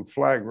Harrison on the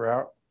flag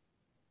route.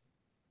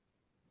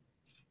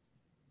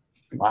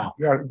 Wow.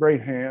 Got a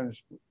great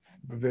hands,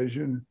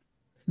 vision.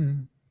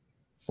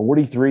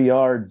 43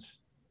 yards.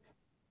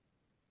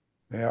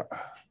 Yeah.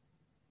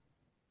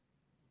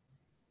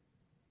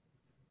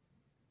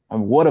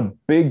 And what a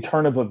big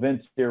turn of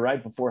events here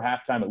right before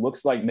halftime. It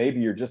looks like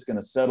maybe you're just going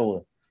to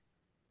settle,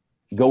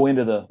 go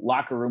into the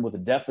locker room with a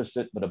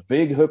deficit, but a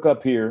big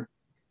hookup here.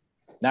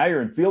 Now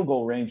you're in field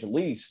goal range at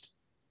least.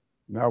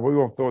 Now we're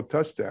going to throw a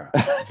touchdown.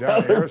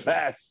 John Harrison.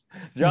 Pass.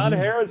 John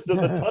Harrison,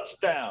 the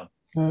touchdown.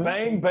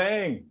 Bang,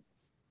 bang.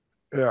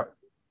 Yeah.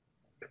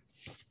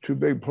 Two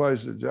big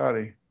plays to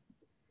Johnny.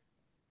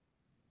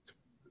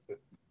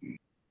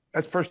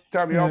 That's the first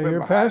time y'all been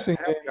your passing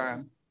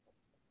game.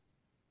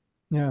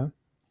 Yeah.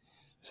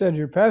 Said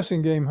your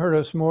passing game hurt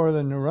us more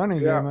than the running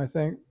game, I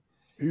think.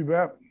 You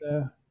bet.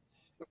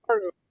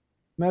 Part of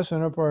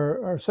messing up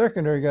our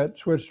secondary got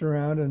switched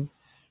around and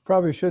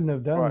probably shouldn't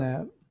have done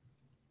that.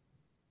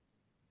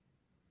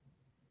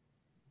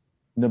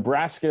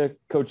 Nebraska,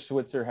 Coach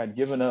Switzer had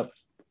given up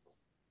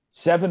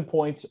 7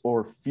 points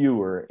or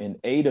fewer in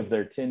 8 of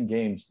their 10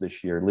 games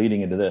this year leading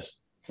into this.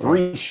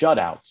 3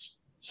 shutouts.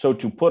 So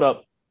to put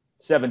up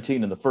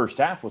 17 in the first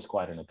half was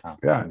quite an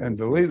accomplishment. Yeah, and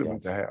to lead them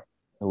at the half.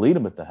 Lead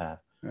them at the half.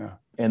 Yeah.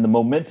 And the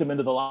momentum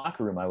into the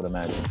locker room, I would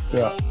imagine.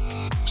 Yeah.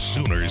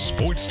 Sooner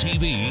Sports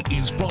TV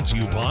is brought to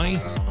you by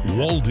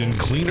Walden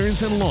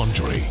Cleaners and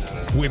Laundry,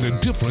 where the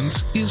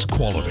difference is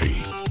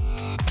quality.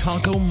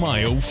 Taco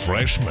Mayo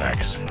Fresh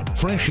Max,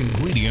 fresh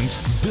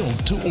ingredients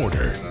built to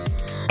order.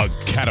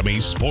 Academy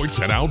Sports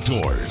and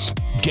Outdoors.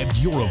 Get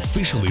your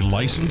officially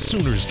licensed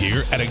Sooners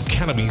gear at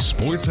Academy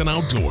Sports and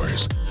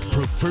Outdoors,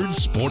 preferred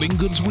sporting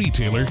goods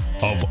retailer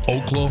of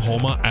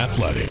Oklahoma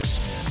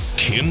Athletics.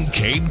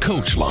 Kincaid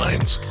Coach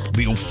Lines,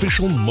 the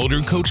official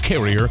motor coach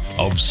carrier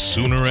of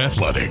Sooner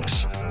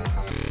Athletics.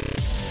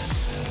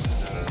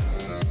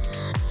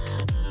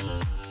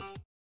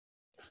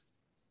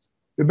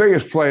 The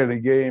biggest play of the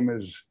game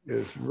is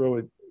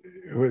really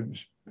when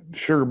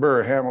Sugar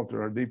Bear Hamilton,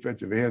 our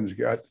defensive ends,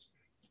 got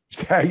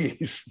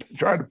He's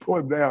trying to pull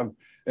him down,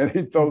 and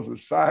he throws a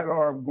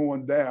sidearm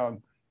going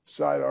down,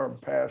 sidearm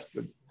pass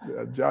to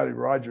Johnny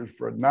Rogers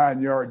for a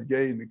 9-yard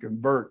gain to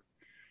convert,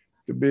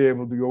 to be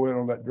able to go in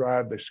on that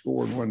drive. They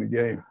scored and win the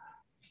game.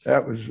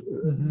 That was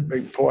a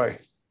big play.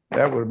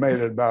 That would have made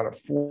it about a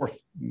 4th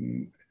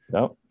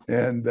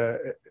and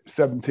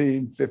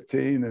 17,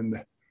 15,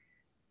 and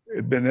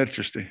it'd been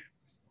interesting.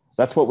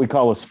 That's what we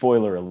call a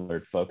spoiler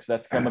alert, folks.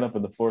 That's coming up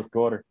in the 4th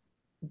quarter.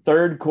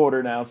 3rd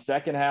quarter now,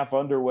 second half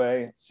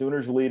underway.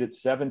 Sooners lead at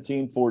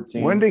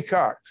 17-14. Wendy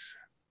Cox.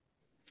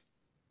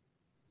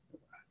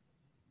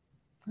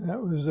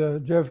 That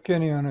was Jeff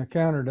Kinney on a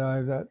counter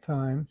dive that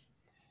time.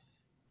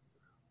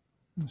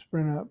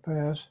 Sprint out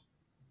pass.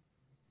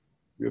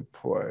 Good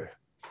play.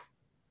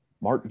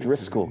 Mark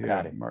Driscoll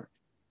got it. Mark.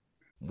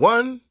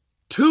 1,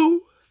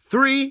 2,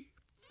 3,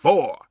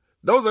 4.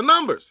 Those are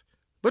numbers,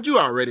 but you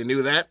already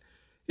knew that.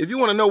 If you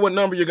want to know what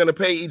number you're going to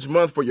pay each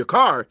month for your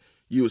car,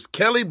 use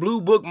Kelley Blue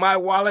Book My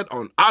Wallet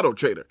on Auto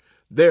Trader.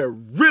 They're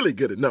really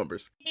good at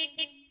numbers.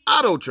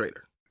 Auto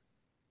Trader.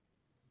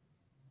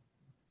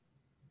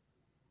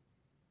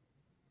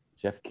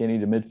 Jeff Kinney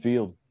to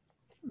midfield.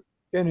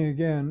 Kinney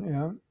again,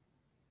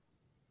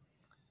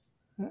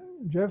 yeah.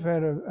 Jeff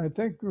had, I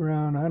think,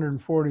 around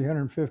 140,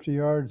 150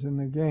 yards in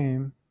the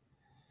game.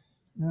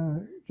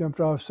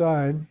 Jumped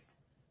offside.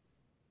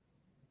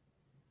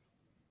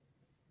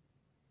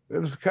 It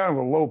was kind of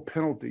a low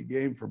penalty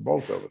game for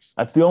both of us.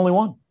 That's the only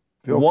one.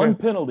 Okay. One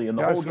penalty in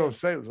the whole I was game. going to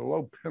say it was a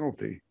low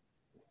penalty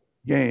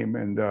game,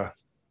 and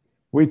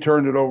we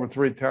turned it over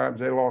 3 times.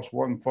 They lost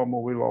 1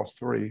 fumble. We lost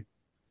 3.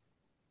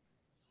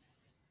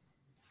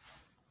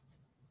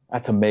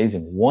 That's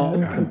amazing.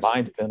 One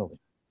combined penalty.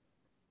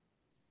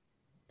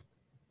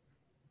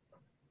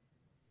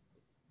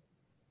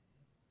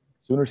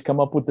 Sooners come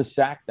up with the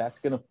sack. That's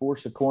going to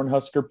force a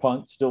Cornhusker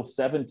punt. Still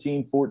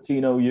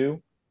 17-14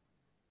 OU.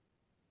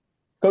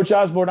 Coach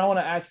Osborne, I want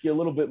to ask you a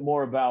little bit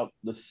more about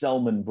the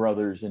Selman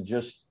brothers and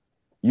just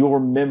your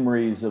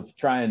memories of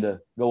trying to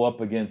go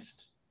up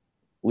against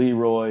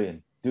Leroy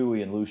and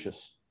Dewey and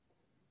Lucius.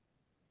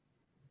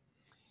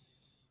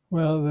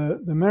 Well,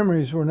 the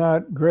memories were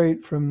not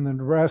great from the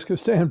Nebraska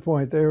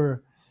standpoint. They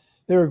were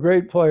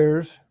great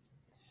players,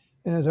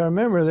 and as I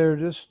remember, they were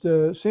just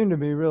seemed to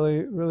be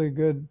really, really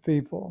good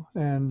people.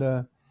 And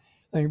I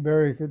think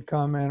Barry could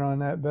comment on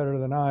that better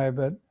than I,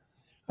 but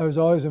I was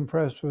always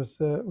impressed with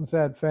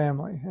that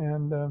family.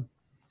 And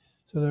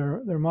so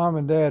their mom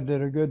and dad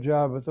did a good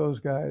job with those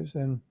guys,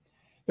 and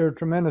they're a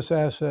tremendous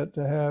asset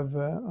to have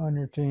on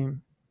your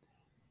team.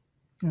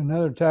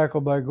 Another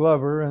tackle by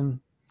Glover, and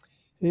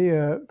he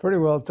pretty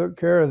well took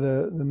care of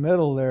the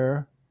middle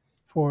there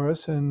for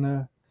us.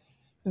 And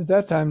at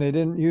that time, they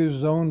didn't use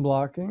zone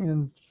blocking,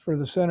 and for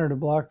the center to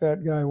block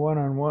that guy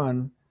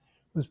one-on-one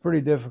was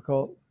pretty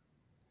difficult.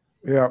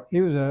 Yeah,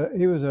 he was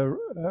a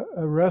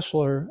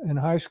wrestler in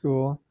high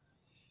school,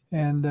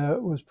 and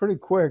was pretty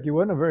quick. He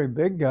wasn't a very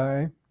big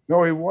guy.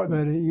 No, he wasn't.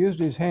 But he used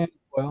his hands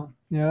well.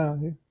 Yeah,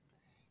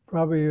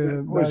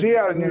 probably was he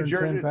out of New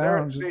Jersey?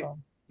 Pounds.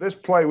 This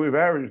play we've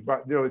averaged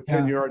about nearly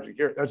 10 yards a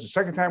carry. That's the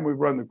second time we've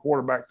run the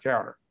quarterback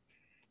counter.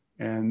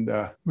 And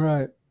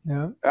right,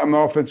 yeah. I'm the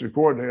offensive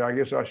coordinator. I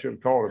guess I should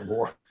have called it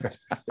more.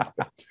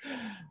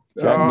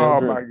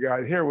 Oh my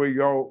God! Here we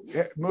go,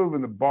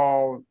 moving the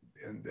ball,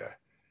 and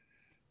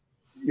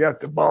you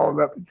got the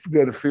ball up,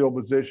 get a field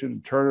position,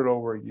 and turn it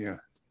over again.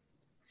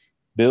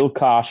 Bill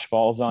Kosh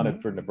falls on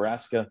it for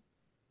Nebraska.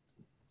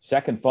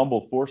 Second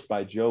fumble forced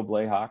by Joe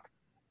Blayhock.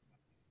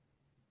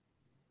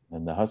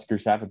 And the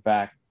Huskers have it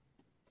back.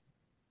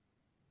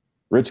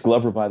 Rich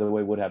Glover, by the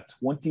way, would have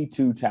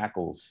 22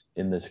 tackles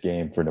in this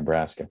game for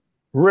Nebraska.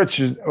 Rich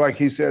is, like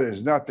he said,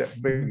 is not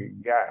that big a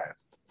guy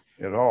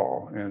at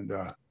all, and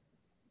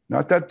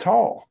not that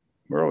tall,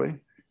 really.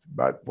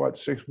 About,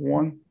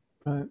 6'1"?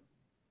 Right.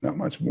 Not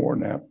much more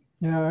than that.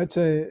 Yeah, I'd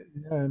say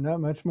not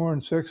much more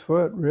than 6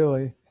 foot,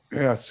 really.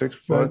 Yeah, 6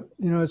 foot.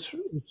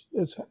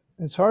 But,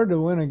 it's hard to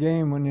win a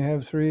game when you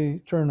have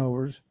 3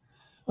 turnovers,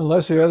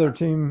 unless the other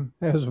team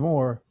has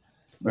more.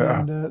 Yeah.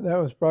 And that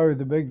was probably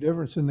the big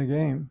difference in the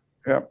game.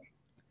 Yep.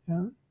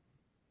 Yeah.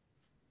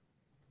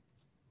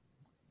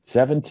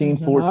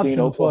 17-14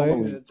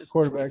 Oklahoma. Play the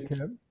quarterback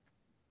kept.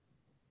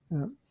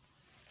 Yeah.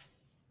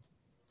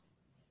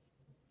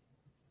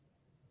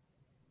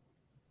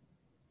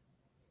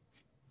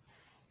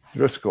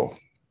 Driscoll.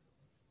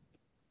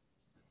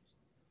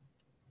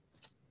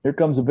 Here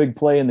comes a big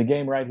play in the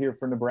game right here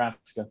for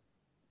Nebraska.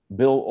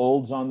 Bill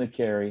Olds on the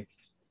carry.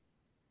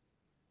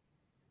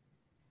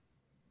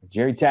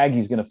 Jerry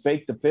Taggy's going to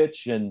fake the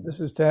pitch, and this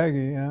is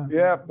Taggy, yeah.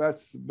 Yeah,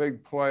 that's the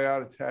big play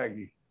out of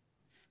Taggy.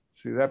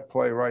 See that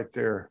play right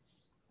there.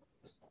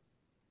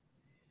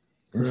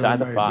 Inside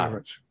the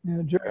 5.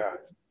 Yeah,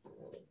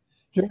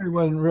 Jerry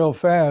wasn't real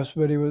fast,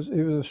 but he was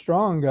a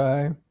strong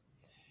guy,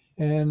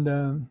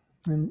 and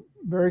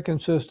very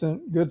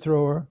consistent, good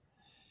thrower.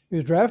 He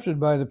was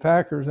drafted by the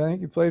Packers. I think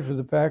he played for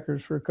the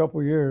Packers for a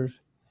couple years,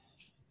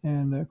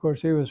 and of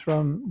course he was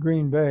from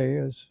Green Bay,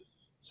 as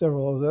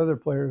several of those other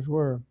players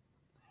were.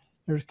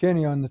 There's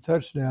Kenny on the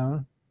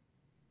touchdown.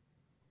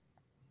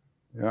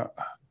 Yeah.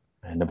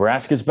 And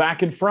Nebraska's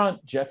back in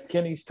front. Jeff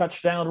Kinney's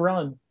touchdown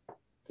run.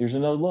 Here's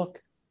another look.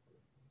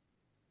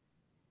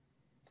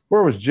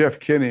 Where was Jeff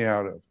Kinney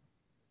out of?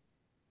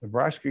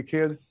 Nebraska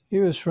kid? He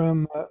was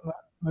from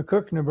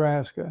McCook,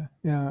 Nebraska.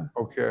 Yeah.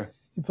 Okay.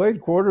 He played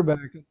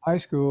quarterback in high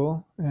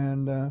school,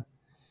 and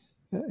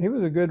he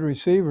was a good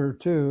receiver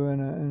too,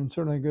 and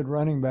certainly a good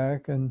running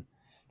back, and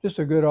just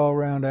a good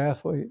all-around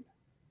athlete.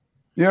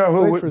 You know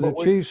who played for the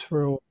Chiefs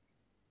for a while.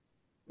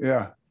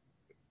 Yeah.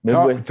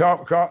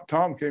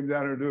 Tom came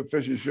down here to do a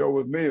fishing show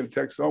with me in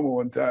Texoma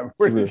one time.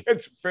 We didn't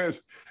get some fish,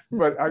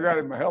 but I got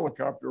him a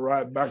helicopter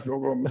ride back to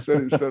Oklahoma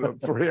City instead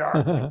of 3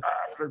 hours in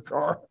the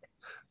car.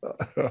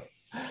 Yeah,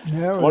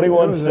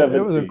 21-17.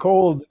 It was a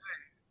cold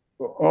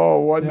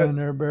Wasn't down it?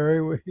 there,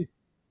 Barry.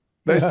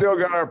 They still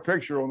got our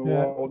picture on the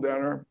wall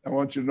down there. I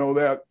want you to know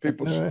that.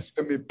 People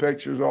send me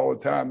pictures all the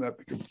time that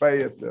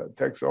cafe at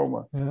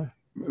Texoma. Yeah.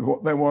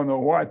 They want to know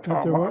why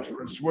Tom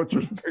Osborne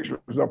Switzer's picture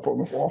was up on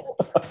the wall.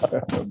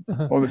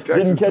 On the Texas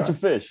Didn't catch side. a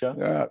fish, huh?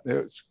 Yeah,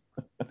 it's.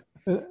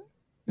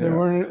 There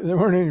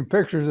weren't any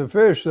pictures of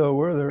fish, though,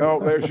 were there? No,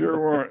 there sure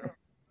weren't.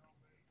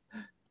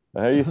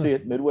 There you see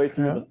it midway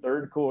through the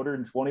third quarter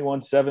in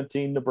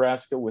 21-17,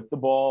 Nebraska with the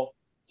ball.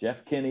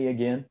 Jeff Kinney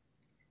again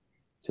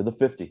to the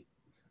 50.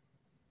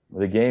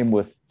 The game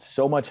with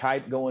so much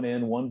hype going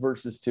in, 1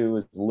 versus 2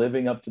 is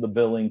living up to the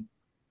billing.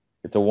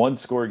 It's a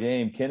 1-score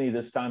game. Kinney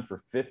this time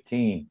for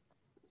 15.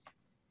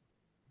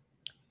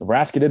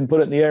 Nebraska didn't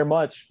put it in the air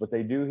much, but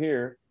they do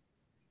here.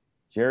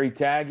 Jerry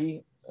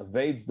Taggy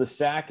evades the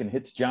sack and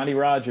hits Johnny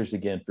Rogers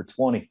again for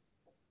 20.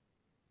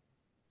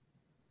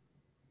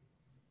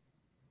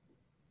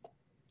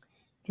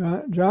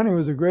 Johnny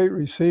was a great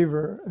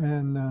receiver,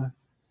 and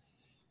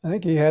I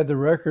think he had the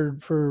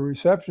record for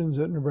receptions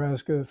at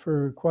Nebraska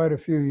for quite a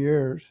few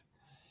years.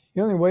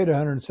 He only weighed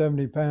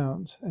 170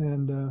 pounds,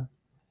 and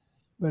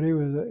but he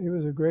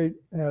was a great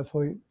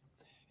athlete.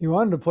 He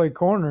wanted to play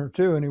corner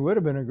too, and he would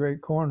have been a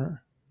great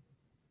corner.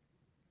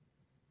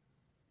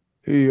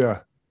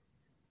 I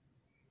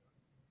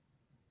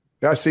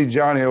see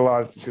Johnny a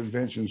lot at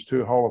conventions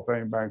too, Hall of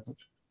Fame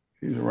banquets.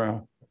 He's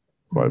around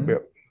quite a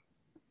bit.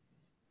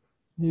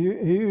 He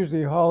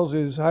usually hauls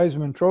his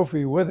Heisman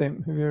Trophy with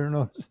him. Have you ever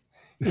noticed?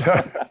 He's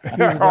got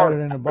it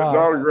in a box. His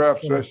autograph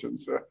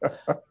sessions.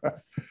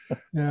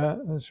 Yeah,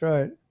 that's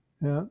right.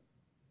 Yeah.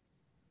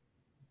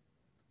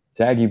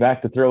 Taggy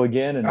back to throw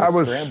again and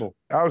scramble.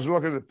 I was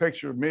looking at a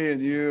picture of me and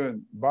you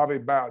and Bobby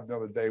Bowden the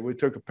other day. We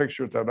took a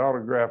picture at that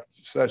autograph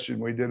session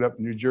we did up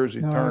in New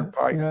Jersey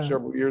Turnpike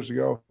several years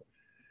ago.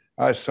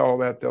 I saw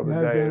that the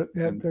other day.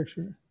 That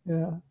picture.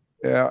 Yeah.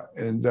 Yeah,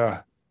 and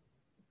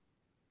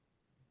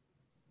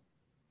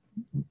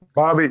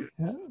Bobby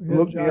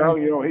looked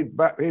young. You know,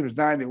 he was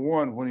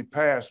 91 when he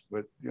passed,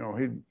 but you know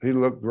he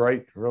looked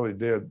great, really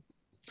did,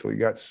 until he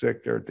got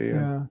sick there at the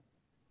end.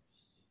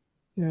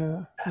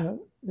 Yeah.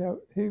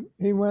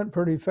 He went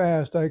pretty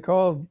fast. I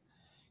called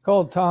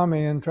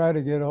Tommy and tried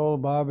to get a hold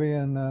of Bobby,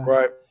 and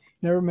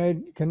never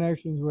made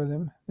connections with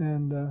him.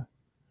 And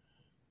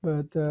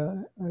but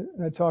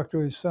I talked to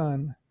his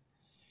son,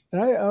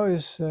 and I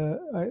always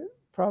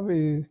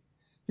probably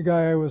the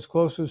guy I was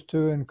closest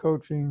to in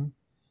coaching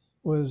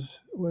was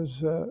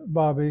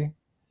Bobby,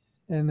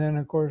 and then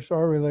of course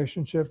our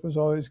relationship was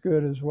always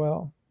good as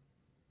well.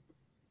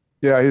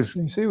 Yeah, you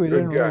can see we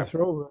didn't really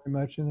throw very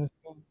much in this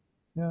game.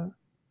 Yeah.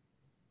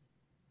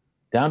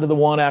 Down to the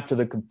 1 after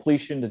the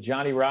completion to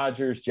Johnny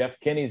Rogers. Jeff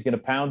Kinney's going to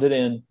pound it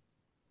in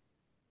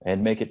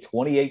and make it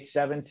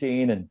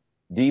 28-17. And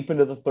deep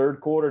into the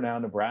third quarter now,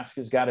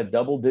 Nebraska's got a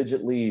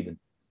double-digit lead. And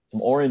some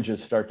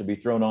oranges start to be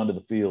thrown onto the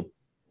field.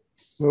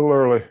 A little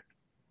early.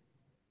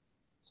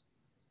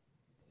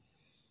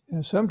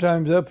 And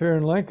sometimes up here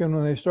in Lincoln,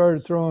 when they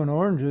started throwing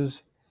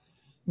oranges,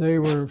 they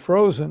were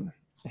frozen.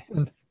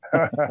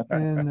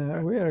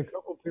 And we had a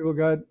couple of people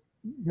got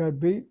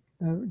beat.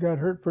 Got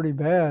hurt pretty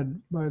bad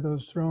by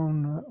those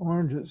thrown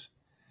oranges.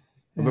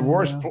 And, the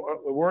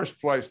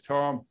worst place,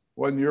 Tom,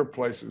 wasn't your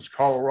place. It was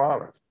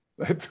Colorado.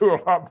 They threw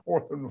a lot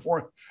more than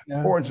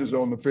oranges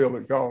on the field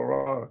in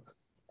Colorado.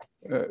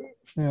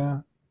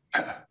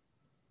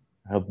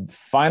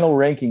 Final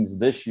rankings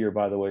this year,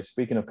 by the way.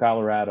 Speaking of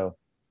Colorado,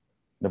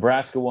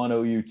 Nebraska 1,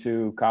 OU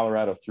 2,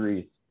 Colorado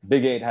 3.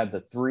 Big 8 had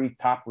the 3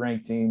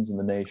 top-ranked teams in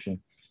the nation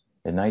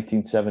in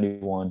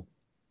 1971.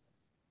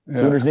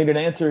 Sooners need an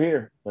answer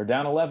here. They're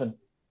down 11.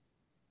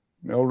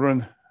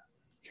 Mildren,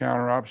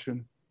 counter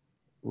option,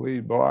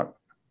 lead block.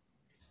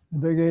 The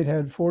Big 8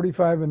 had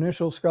 45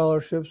 initial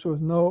scholarships with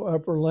no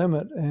upper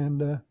limit,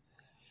 and I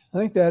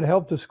think that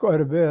helped us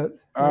quite a bit.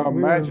 We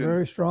were a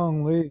very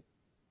strong lead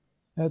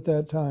at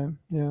that time.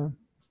 Yeah.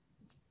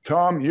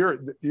 Tom, your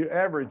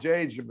average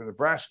age of a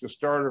Nebraska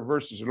starter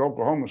versus an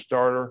Oklahoma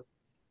starter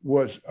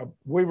was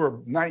we were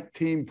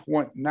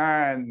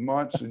 19.9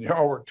 months and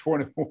y'all were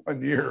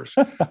 21 years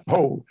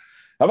old.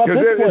 How about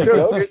this point,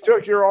 it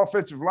took your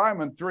offensive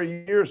lineman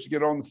 3 years to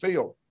get on the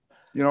field.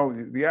 You know,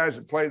 the guys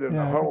that played in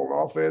the huddled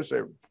offense,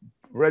 they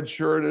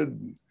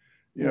redshirted,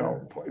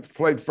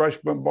 played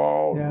freshman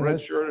ball,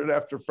 redshirted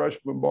after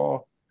freshman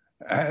ball.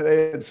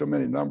 They had so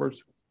many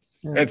numbers.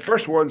 And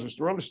first ones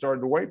just really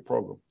started the weight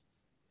program.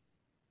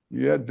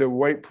 You had the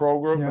weight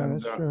program. Yeah,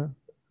 that's true.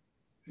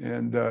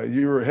 And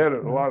you were ahead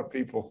of a lot of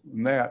people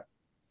in that.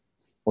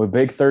 Well,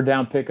 big third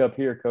down pickup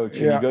here, Coach.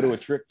 And you go to a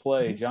trick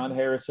play. John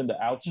Harrison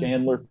to Al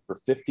Chandler for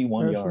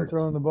 51 yards.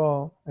 Throwing the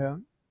ball, yeah.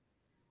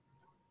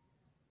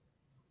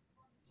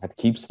 That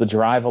keeps the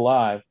drive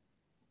alive.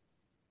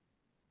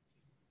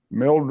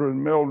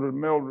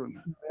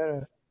 Mildren.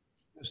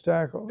 His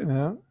tackle,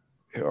 yeah.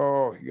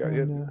 Oh, he got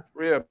hit in the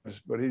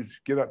ribs, but he's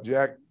get up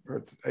Jack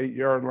at the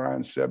 8-yard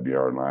line,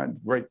 7-yard line.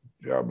 Great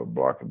job of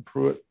blocking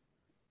Pruitt.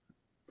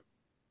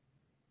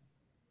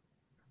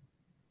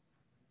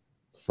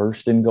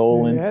 First and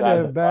goal You inside had to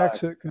have the backs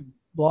 5. that could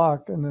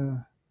block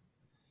in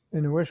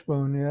the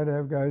wishbone. You had to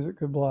have guys that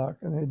could block,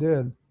 and they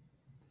did.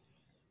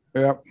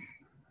 Yep.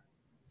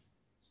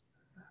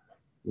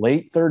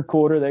 Late third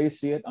quarter, there you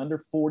see it, under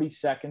 40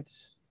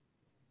 seconds.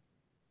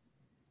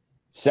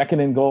 Second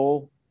and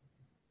goal.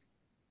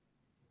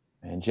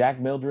 And Jack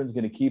Mildren's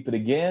going to keep it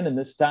again, and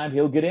this time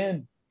he'll get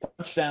in.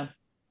 Touchdown.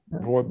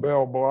 Boy,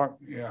 Bell block.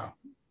 Yeah.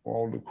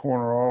 Balled the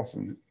corner off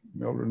and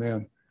Mildred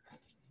in.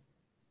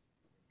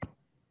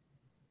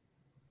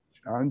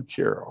 John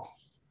Carroll.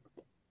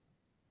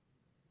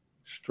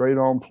 Straight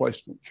on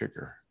placement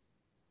kicker.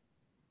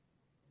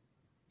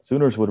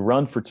 Sooners would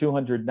run for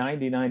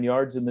 299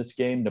 yards in this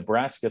game.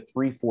 Nebraska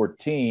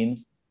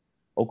 314.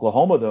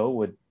 Oklahoma, though,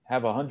 would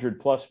have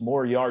 100-plus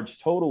more yards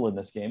total in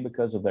this game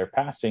because of their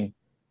passing.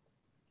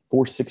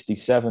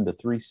 467 to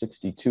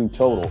 362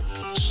 total.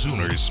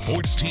 Sooners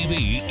Sports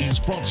TV is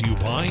brought to you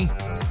by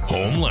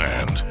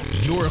Homeland,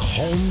 your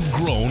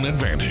homegrown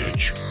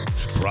advantage.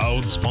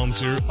 Proud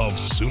sponsor of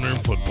Sooner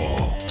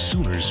Football.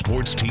 Sooner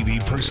Sports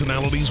TV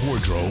personalities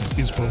wardrobe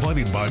is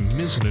provided by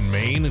Mizzen &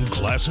 Main and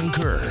Class &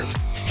 Curve.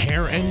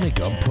 Hair and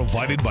makeup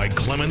provided by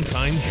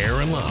Clementine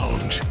Hair and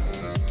Lounge.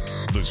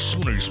 The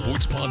Sooner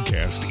Sports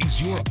Podcast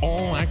is your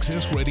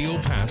all-access radio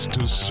pass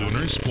to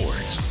Sooner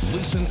Sports.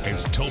 Listen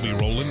as Toby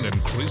Rowland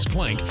and Chris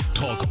Plank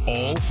talk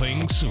all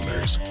things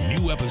Sooners.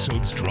 New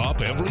episodes drop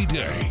every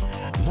day.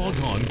 Log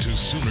on to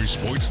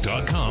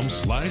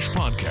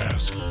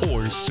Soonersports.com/podcast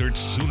or search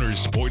Sooner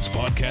Sports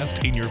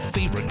Podcast in your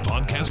favorite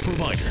podcast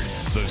provider.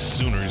 The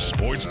Sooner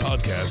Sports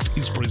Podcast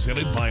is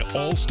presented by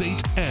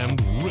Allstate and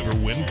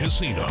Riverwind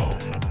Casino.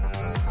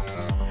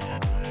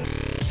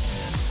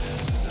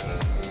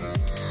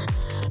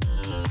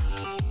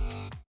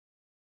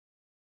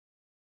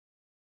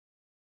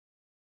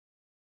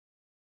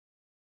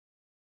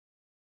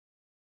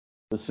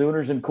 The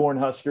Sooners and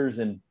Cornhuskers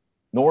in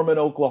Norman,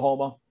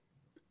 Oklahoma.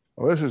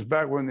 Well, this is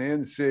back when the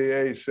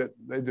NCAA said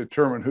they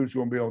determined who's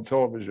going to be on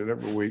television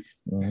every week.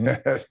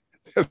 Mm-hmm.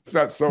 That's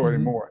not so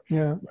anymore.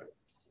 Yeah.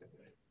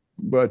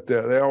 But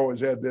they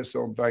always had this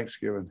on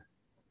Thanksgiving.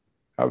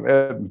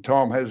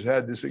 Tom has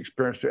had this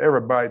experience too.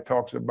 Everybody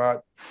talks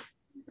about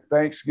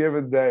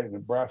Thanksgiving Day,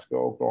 Nebraska,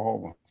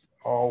 Oklahoma.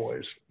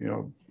 Always,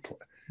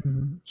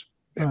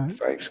 Right.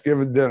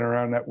 Thanksgiving dinner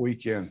around that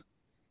weekend.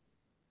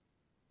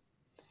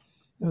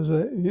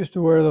 Used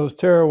to wear those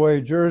tearaway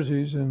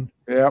jerseys, and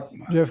Yep.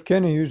 Jeff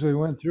Kinney usually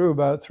went through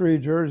about 3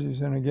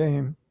 jerseys in a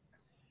game.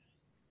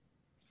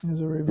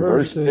 As a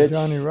reverse to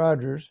Johnny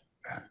Rodgers.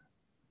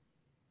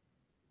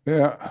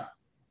 Yeah.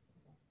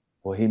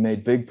 Well, he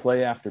made big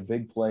play after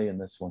big play in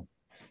this one.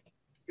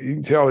 You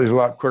can tell he's a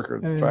lot quicker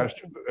and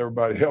faster than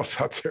everybody else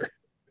out there.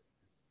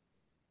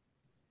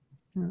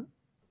 Yeah.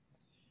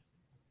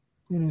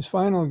 In his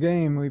final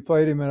game, we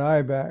played him at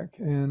I-back,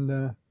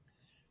 and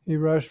he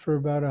rushed for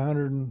about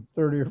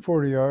 130 or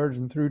 40 yards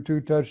and threw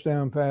 2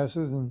 touchdown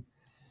passes and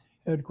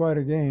had quite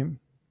a game.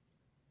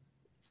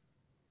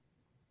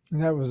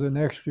 And that was the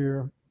next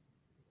year.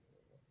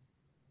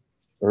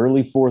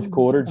 Early fourth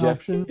quarter,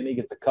 Jeff Kinney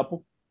gets a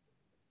couple.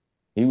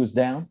 He was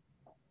down.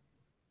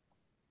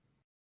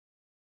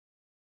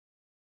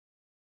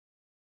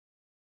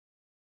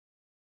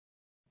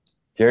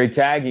 Jerry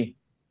Taggy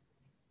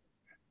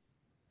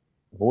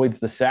avoids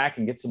the sack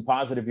and gets some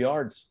positive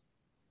yards.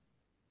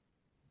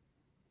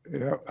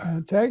 Yeah.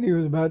 Taggy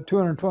was about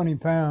 220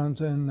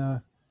 pounds,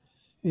 and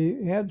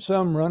he had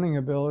some running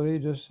ability.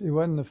 Just he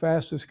wasn't the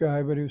fastest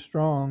guy, but he was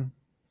strong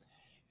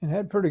and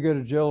had pretty good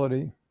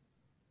agility.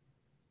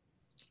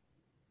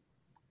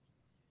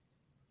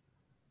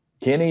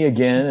 Kenny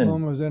again.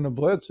 And was in a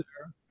blitz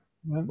there.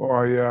 Yeah.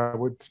 Oh, yeah,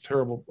 with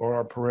terrible on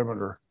our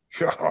perimeter.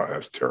 Oh,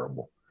 that's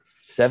terrible.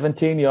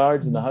 17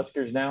 yards, and the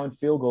Huskers now in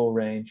field goal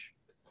range.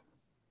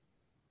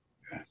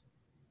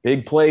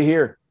 Big play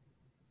here.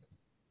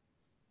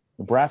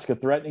 Nebraska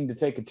threatening to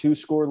take a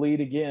 2-score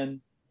lead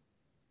again.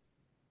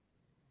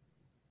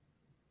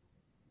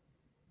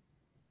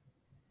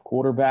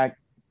 Quarterback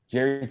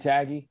Jerry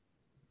Taggy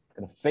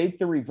going to fake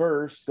the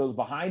reverse, goes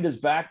behind his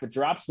back, but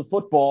drops the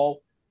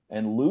football,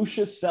 and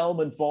Lucius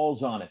Selman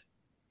falls on it.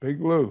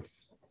 Big Lou.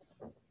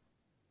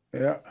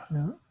 Yeah.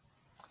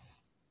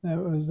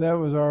 That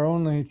was our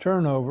only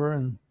turnover,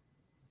 and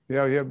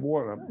yeah, he had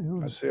one.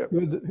 That's it.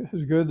 It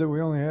was good that we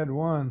only had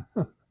one.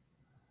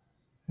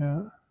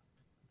 Yeah.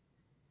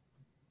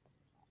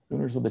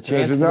 Sooners with a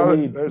chance.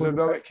 There's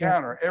another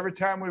counter. Every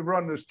time we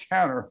run this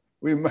counter,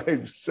 we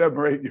made 7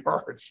 or 8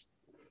 yards.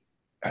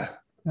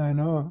 I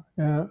know.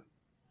 Yeah.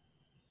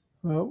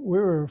 Well, we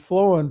were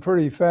flowing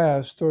pretty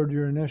fast toward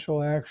your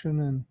initial action,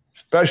 and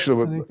especially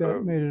with, I think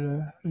that made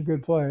it a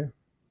good play.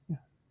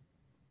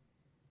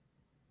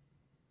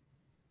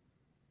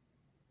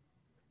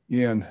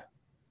 Yeah.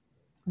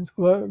 It's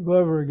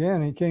Glover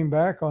again. He came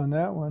back on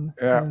that one.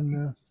 Yeah.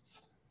 And,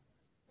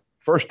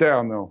 first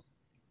down, though.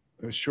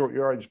 It was short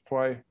yardage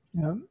play.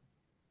 Yeah.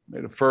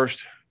 Made a first.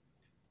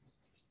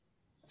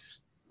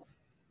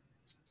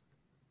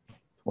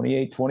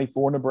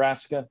 28-24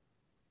 Nebraska.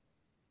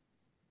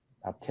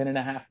 About 10 and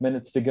a half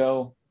minutes to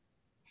go.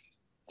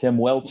 Tim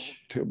Welch.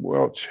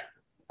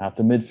 Out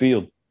the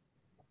midfield.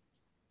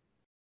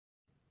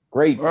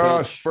 Great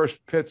pitch.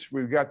 First pitch,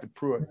 we got to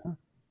Pruitt. Yeah.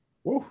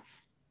 Woo.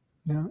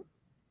 Yeah.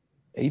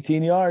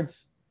 18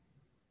 yards.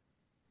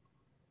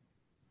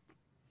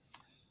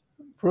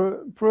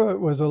 Pruitt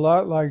was a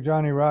lot like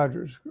Johnny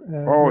Rodgers.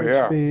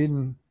 Great speed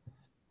and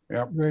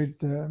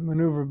great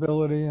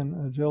maneuverability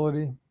and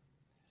agility.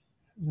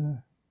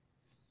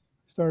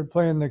 Started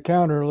playing the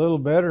counter a little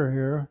better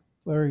here.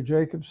 Larry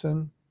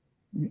Jacobson.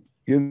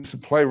 Getting some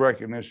play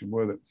recognition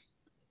with it.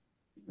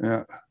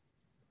 Yeah.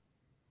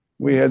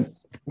 We didn't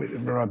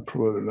run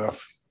Pruitt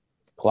enough.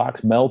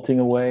 Clock's melting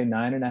away,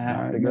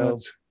 9.5 to go.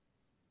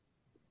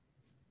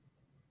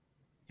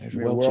 There's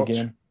Welch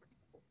again.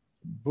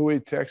 Bowie,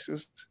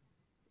 Texas.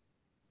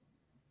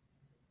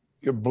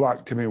 Good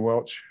block, Timmy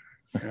Welch.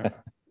 Yeah.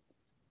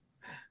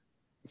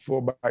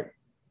 Fullback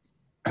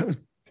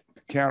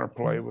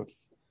counterplay with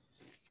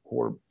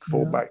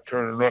fullback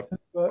turning up.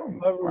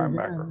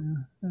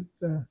 Linebacker.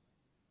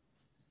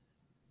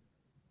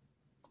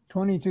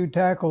 22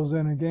 tackles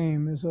in a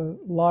game is a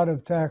lot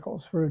of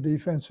tackles for a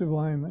defensive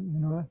lineman, you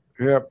know.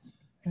 Yep.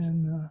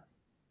 And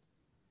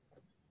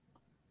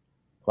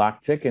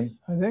clock ticking.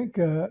 I think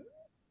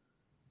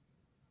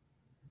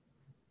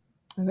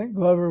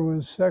Glover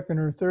was second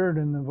or third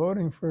in the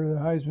voting for the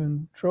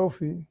Heisman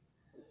Trophy,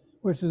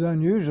 which is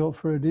unusual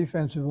for a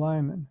defensive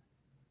lineman.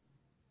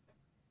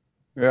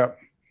 Yeah.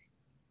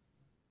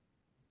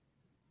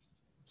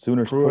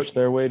 Sooners push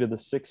their way to the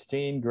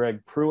 16.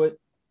 Greg Pruitt.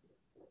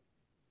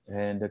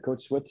 And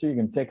Coach Switzer, you're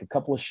going to take a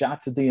couple of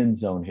shots at the end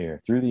zone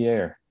here through the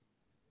air.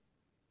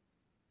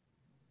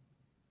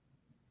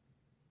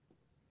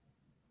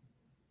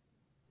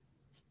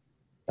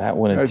 That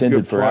one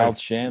intended for Al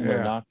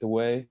Chandler, knocked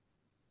away.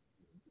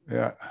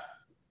 Yeah.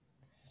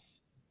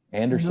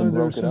 Anderson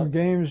broke it up. There's some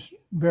games,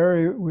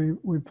 Barry,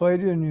 we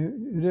played you and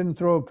you didn't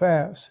throw a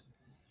pass.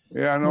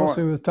 Yeah, I know.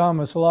 Mostly with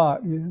Thomas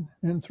Lott. You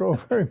didn't throw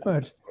very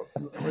much.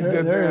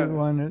 There's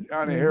one.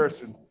 Johnny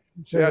Harrison.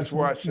 That's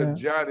why I said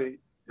Johnny,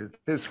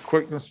 his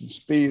quickness and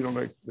speed on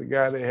the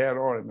guy they had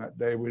on him that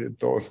day, we didn't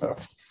throw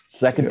enough.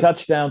 Second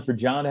touchdown for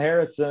John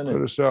Harrison.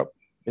 Put us up.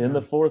 In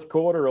the fourth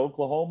quarter,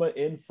 Oklahoma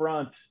in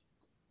front.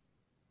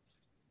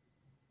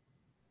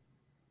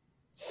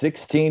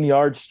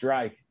 16-yard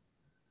strike.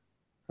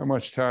 How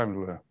much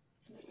time left?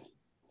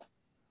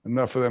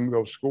 Enough for them to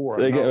go score.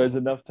 It was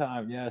enough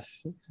time,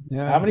 yes.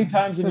 Yeah. How many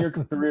times in your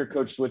career,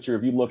 Coach Switzer,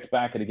 have you looked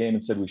back at a game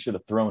and said we should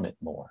have thrown it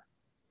more?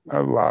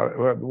 A lot.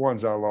 Well, the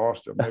ones I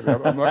lost, maybe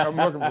I'm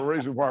looking for a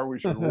reason why we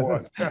should have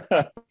won.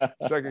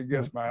 Second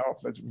guess my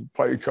offensive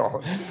play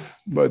calling,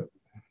 but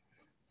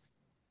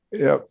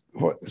yeah.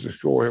 What is the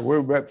score here?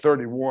 We're at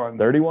 31.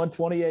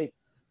 31-28.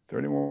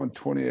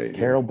 31-28.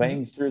 Carroll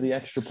bangs through the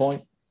extra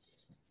point.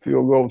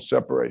 Field goal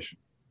separation.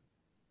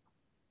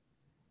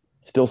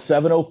 Still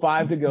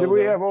 7:05 to go. Did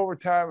we have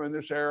overtime in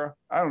this era?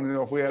 I don't even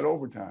know if we had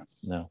overtime.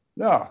 No.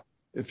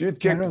 If you'd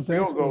kicked the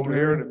field goal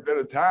here and a bit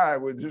of tie,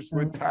 we'd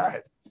tie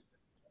it.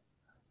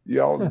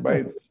 Y'all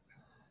debated.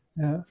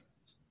 Yeah.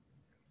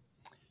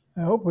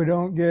 I hope we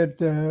don't get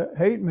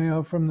hate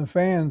mail from the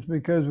fans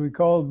because we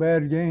called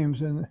bad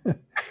games. And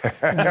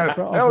that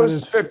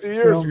was 50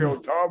 years ago,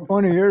 Tom.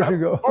 20 years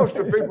ago. Most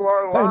of the people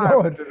aren't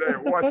alive today.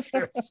 Watch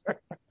this.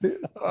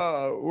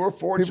 We're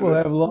fortunate. People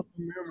have long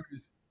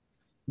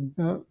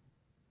memories.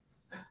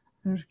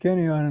 There's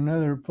Kenny on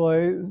another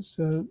play.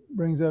 So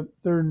brings up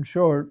 3rd and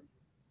short.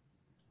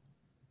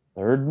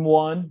 3rd and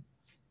 1.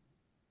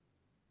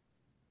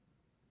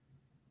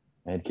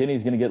 And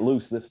Kenny's going to get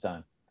loose this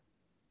time.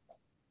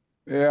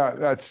 Yeah,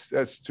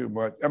 that's too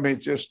much. I mean,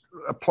 just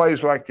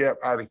plays like that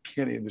out of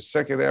Kenny, the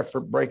second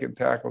effort, breaking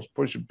tackles,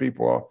 pushing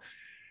people off.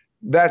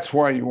 That's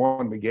why you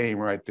won the game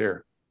right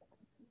there.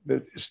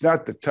 It's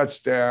not the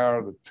touchdown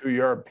or the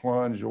 2-yard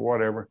plunge or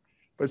whatever,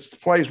 but it's the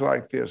plays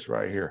like this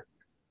right here.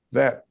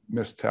 That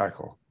missed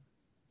tackle.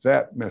 You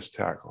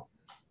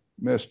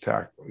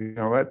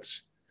know,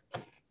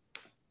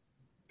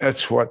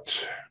 that's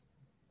what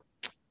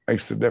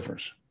makes the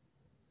difference.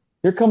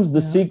 Here comes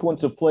the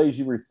sequence of plays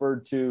you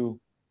referred to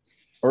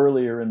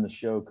earlier in the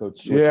show,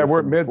 Coach Switzer. Yeah, we're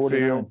at midfield.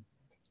 49.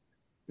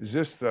 Is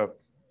this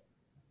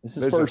This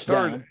is first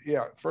down.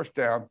 Yeah, first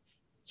down.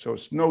 So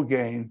it's no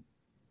gain.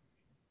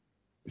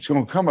 It's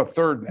going to come a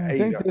 3rd and 8. I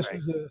think this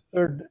is a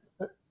third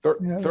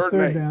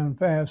down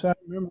pass. I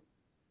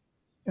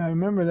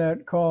remember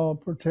that call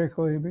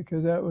particularly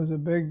because that was a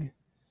big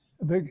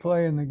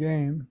play in the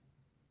game.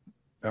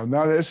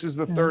 Now this is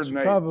the 3rd and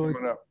 8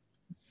 coming up.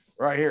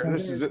 Right here.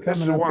 This is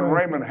the one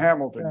Raymond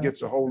Hamilton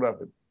gets a hold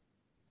of it.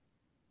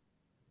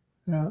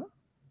 Yeah.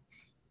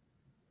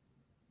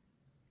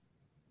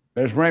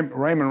 There's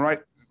Raymond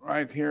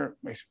right here.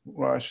 Makes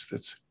rush.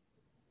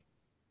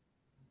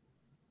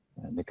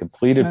 And the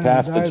completed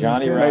pass to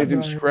Johnny made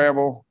him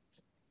scramble.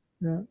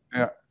 Yeah.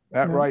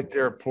 That right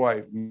there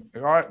play.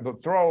 All right, the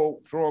throw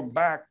him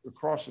back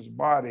across his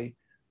body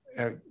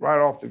and right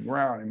off the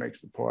ground, he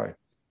makes the play.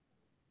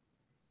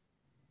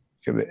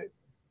 Could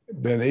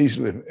have been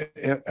easily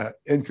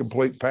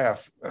incomplete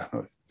pass.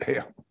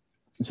 Damn.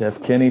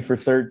 Jeff Kinney for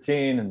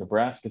 13, and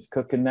Nebraska's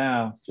cooking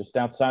now, just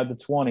outside the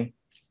 20.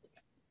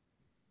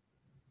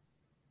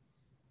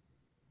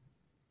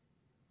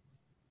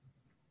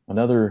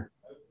 Another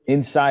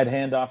inside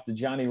handoff to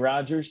Johnny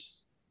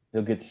Rogers.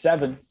 He'll get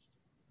 7,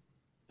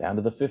 down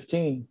to the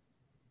 15.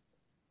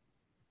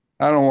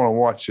 I don't want to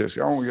watch this.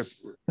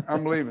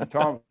 I'm leaving,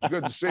 Tom. It's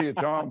good to see you,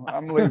 Tom.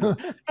 I'm leaving.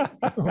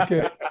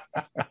 Okay.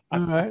 All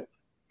right.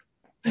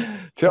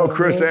 Tell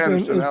Chris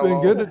Anderson It's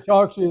been good to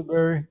talk to you,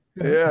 Barry.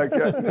 Yeah,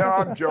 no,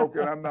 I'm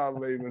joking. I'm not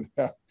leaving.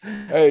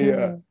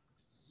 Hey,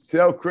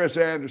 tell Chris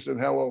Anderson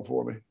hello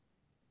for me.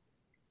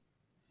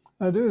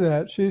 I do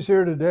that. She's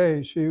here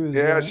today. She was.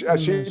 She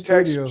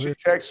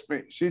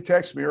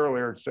texted me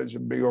earlier and said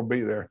she'd gonna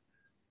be there.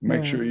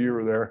 Make sure you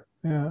were there.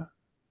 Yeah.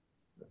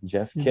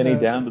 Jeff Kinney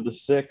down to the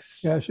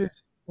 6. Yeah, she's.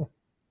 We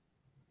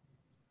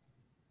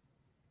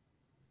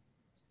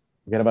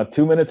got about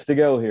 2 minutes to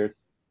go here.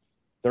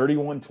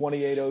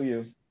 31-28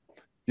 OU.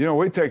 You know,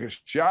 we take a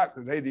shot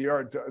at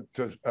 80-yard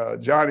to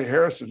Johnny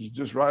Harrison's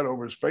just right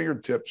over his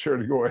fingertips here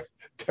to go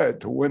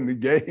to win the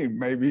game,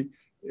 maybe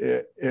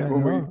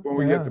when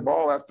we get the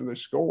ball after they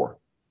score.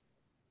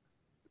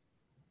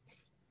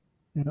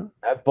 Yeah.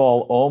 That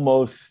ball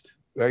almost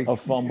a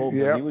fumble,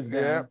 but he was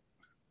down.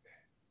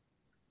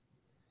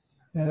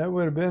 Yeah, that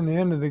would have been the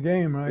end of the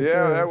game, right?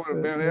 Yeah, there. that would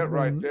have been it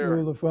right there.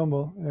 Rule the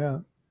fumble. Yeah.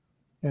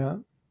 Yeah.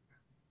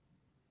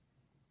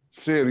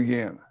 See it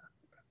again.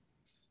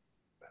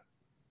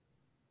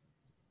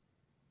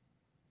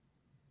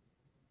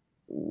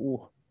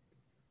 Ooh.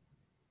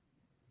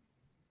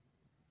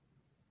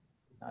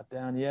 Not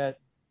down yet.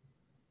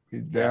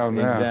 He's down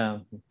now. He's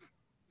down.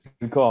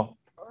 Good call.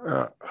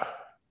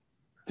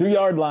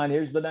 2-yard line.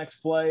 Here's the next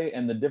play,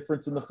 and the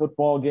difference in the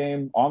football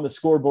game on the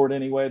scoreboard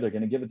anyway. They're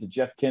going to give it to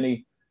Jeff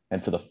Kinney,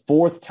 and for the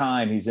 4th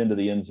time, he's into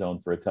the end zone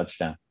for a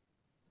touchdown.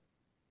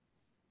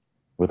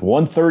 With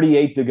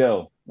 1:38 to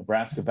go,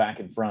 Nebraska back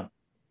in front.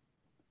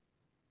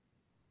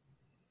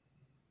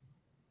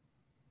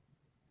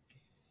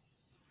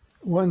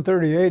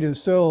 $138 is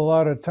still a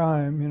lot of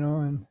time,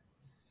 and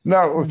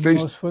not with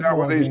these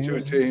two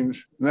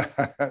teams.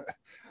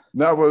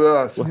 Not with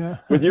us. Yeah.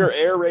 With your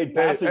air raid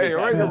passing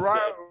attack.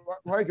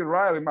 Lincoln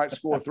Riley might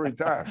score 3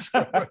 times.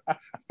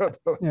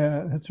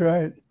 Yeah, that's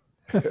right.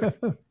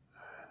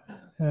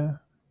 Yeah.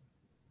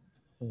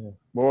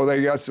 Boy,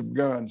 they got some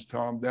guns,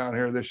 Tom, down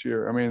here this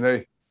year. I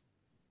mean,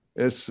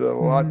 it's a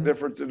lot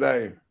different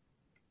today.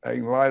 They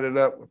can light it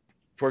up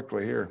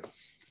quickly here.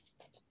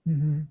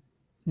 Mm-hmm.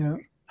 Yeah.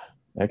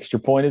 Extra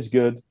point is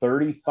good.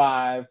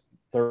 35-31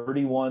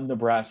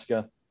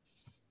 Nebraska.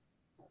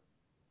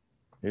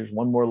 Here's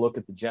one more look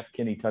at the Jeff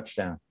Kinney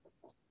touchdown.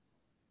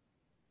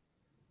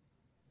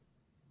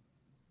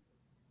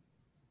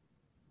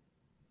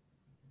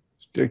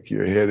 Stick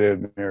your head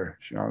in there,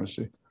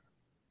 Shaughnessy.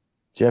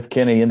 Jeff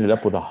Kinney ended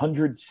up with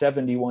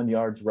 171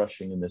 yards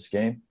rushing in this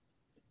game.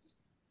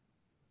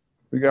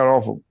 We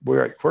got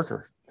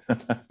quicker.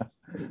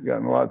 We've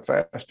gotten a lot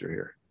faster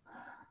here.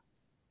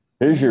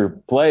 Here's your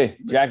play.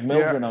 Jack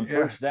Mildren on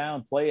first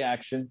down, play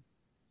action.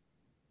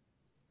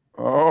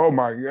 Oh,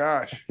 my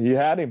gosh. You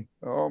had him.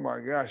 Oh,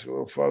 my gosh. A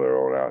little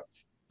further out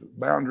the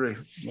boundary.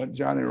 Let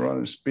Johnny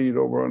run his speed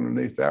over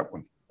underneath that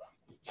one.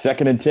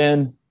 2nd and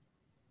 10.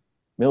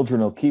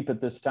 Mildren will keep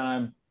it this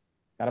time.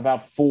 Got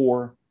about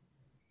 4.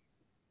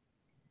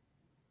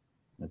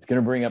 It's going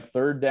to bring up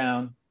 3rd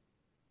down.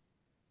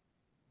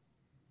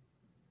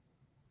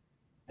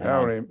 I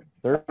don't even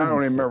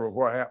remember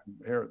what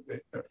happened here.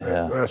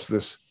 That's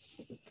this.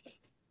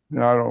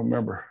 No, I don't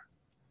remember.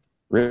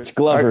 Rich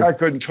Glover. I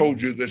couldn't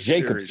told you this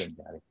Jacobson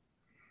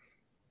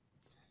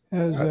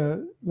series. Has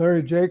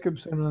Larry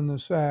Jacobson on the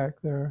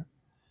sack there.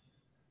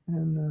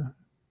 And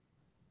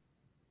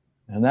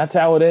that's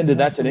how it ended.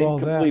 That's an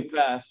incomplete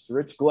pass.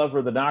 Rich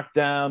Glover, the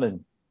knockdown,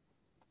 and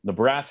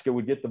Nebraska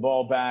would get the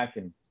ball back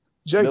and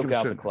milk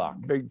out the clock.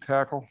 Big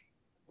tackle.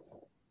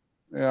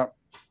 Yeah.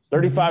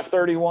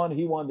 35-31.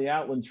 He won the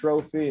Outland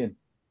Trophy. And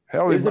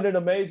isn't it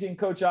amazing,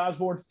 Coach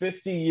Osborne?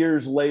 50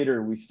 years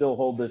later, we still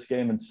hold this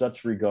game in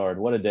such regard.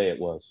 What a day it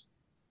was.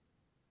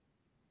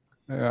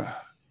 Yeah.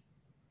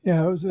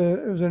 Yeah, it was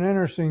an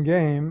interesting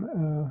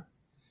game.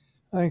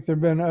 I think there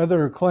have been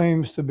other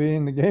claims to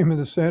being the game of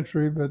the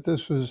century, but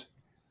this was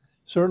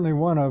certainly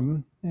one of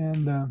them,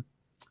 and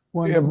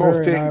one that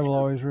Barry and I will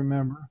always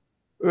remember.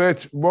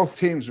 Both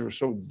teams were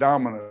so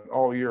dominant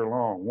all year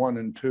long, 1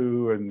 and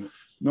 2, and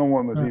no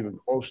one was even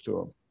close to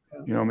them.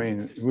 You know what I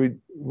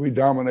mean? We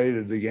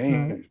dominated the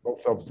game,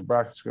 both of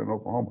Nebraska and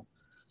Oklahoma.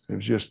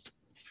 It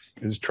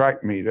was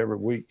track meet every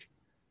week.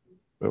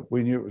 But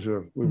we knew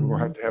we were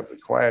going to have the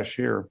clash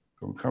here.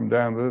 Going to come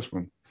down to this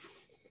one,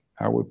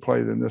 how we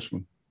played in this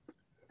one.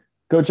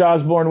 Coach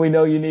Osborne, we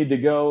know you need to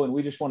go, and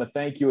we just want to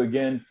thank you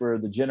again for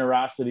the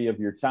generosity of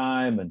your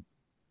time. And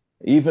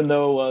even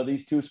though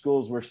these two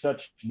schools were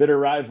such bitter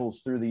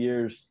rivals through the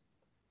years,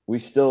 we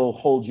still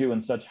hold you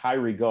in such high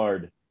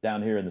regard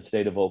down here in the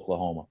state of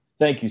Oklahoma.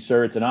 Thank you,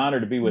 sir. It's an honor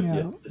to be with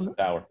you this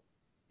hour.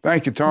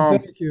 Thank you, Tom.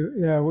 Thank you.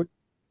 Yeah.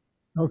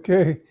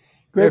 Okay.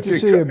 Great to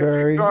see you,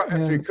 Barry.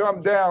 If you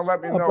come down,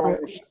 let me know.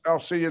 I'll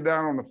see you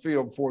down on the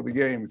field before the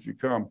game if you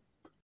come.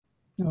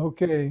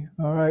 Okay.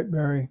 All right,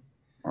 Barry.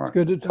 All right. It's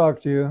good to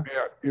talk to you.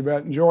 Yeah, you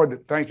bet. Enjoyed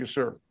it. Thank you,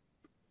 sir.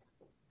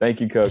 Thank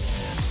you, Coach.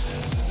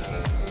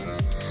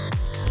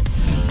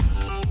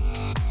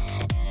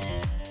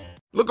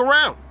 Look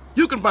around.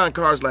 You can find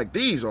cars like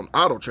these on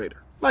AutoTrader,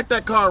 like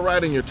that car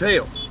riding your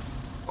tail.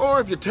 Or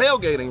if you're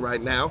tailgating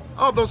right now,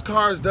 all those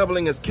cars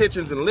doubling as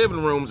kitchens and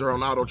living rooms are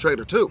on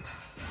AutoTrader too.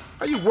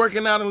 Are you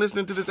working out and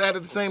listening to this ad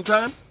at the same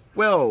time?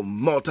 Well,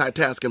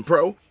 multitasking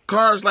pro,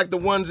 cars like the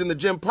ones in the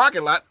gym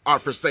parking lot are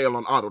for sale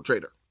on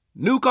AutoTrader.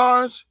 New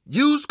cars,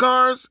 used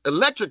cars,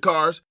 electric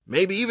cars,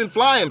 maybe even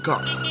flying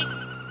cars.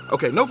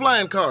 Okay, no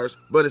flying cars,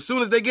 but as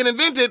soon as they get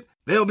invented,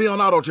 they'll be on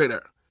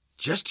AutoTrader.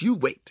 Just you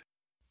wait.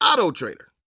 AutoTrader.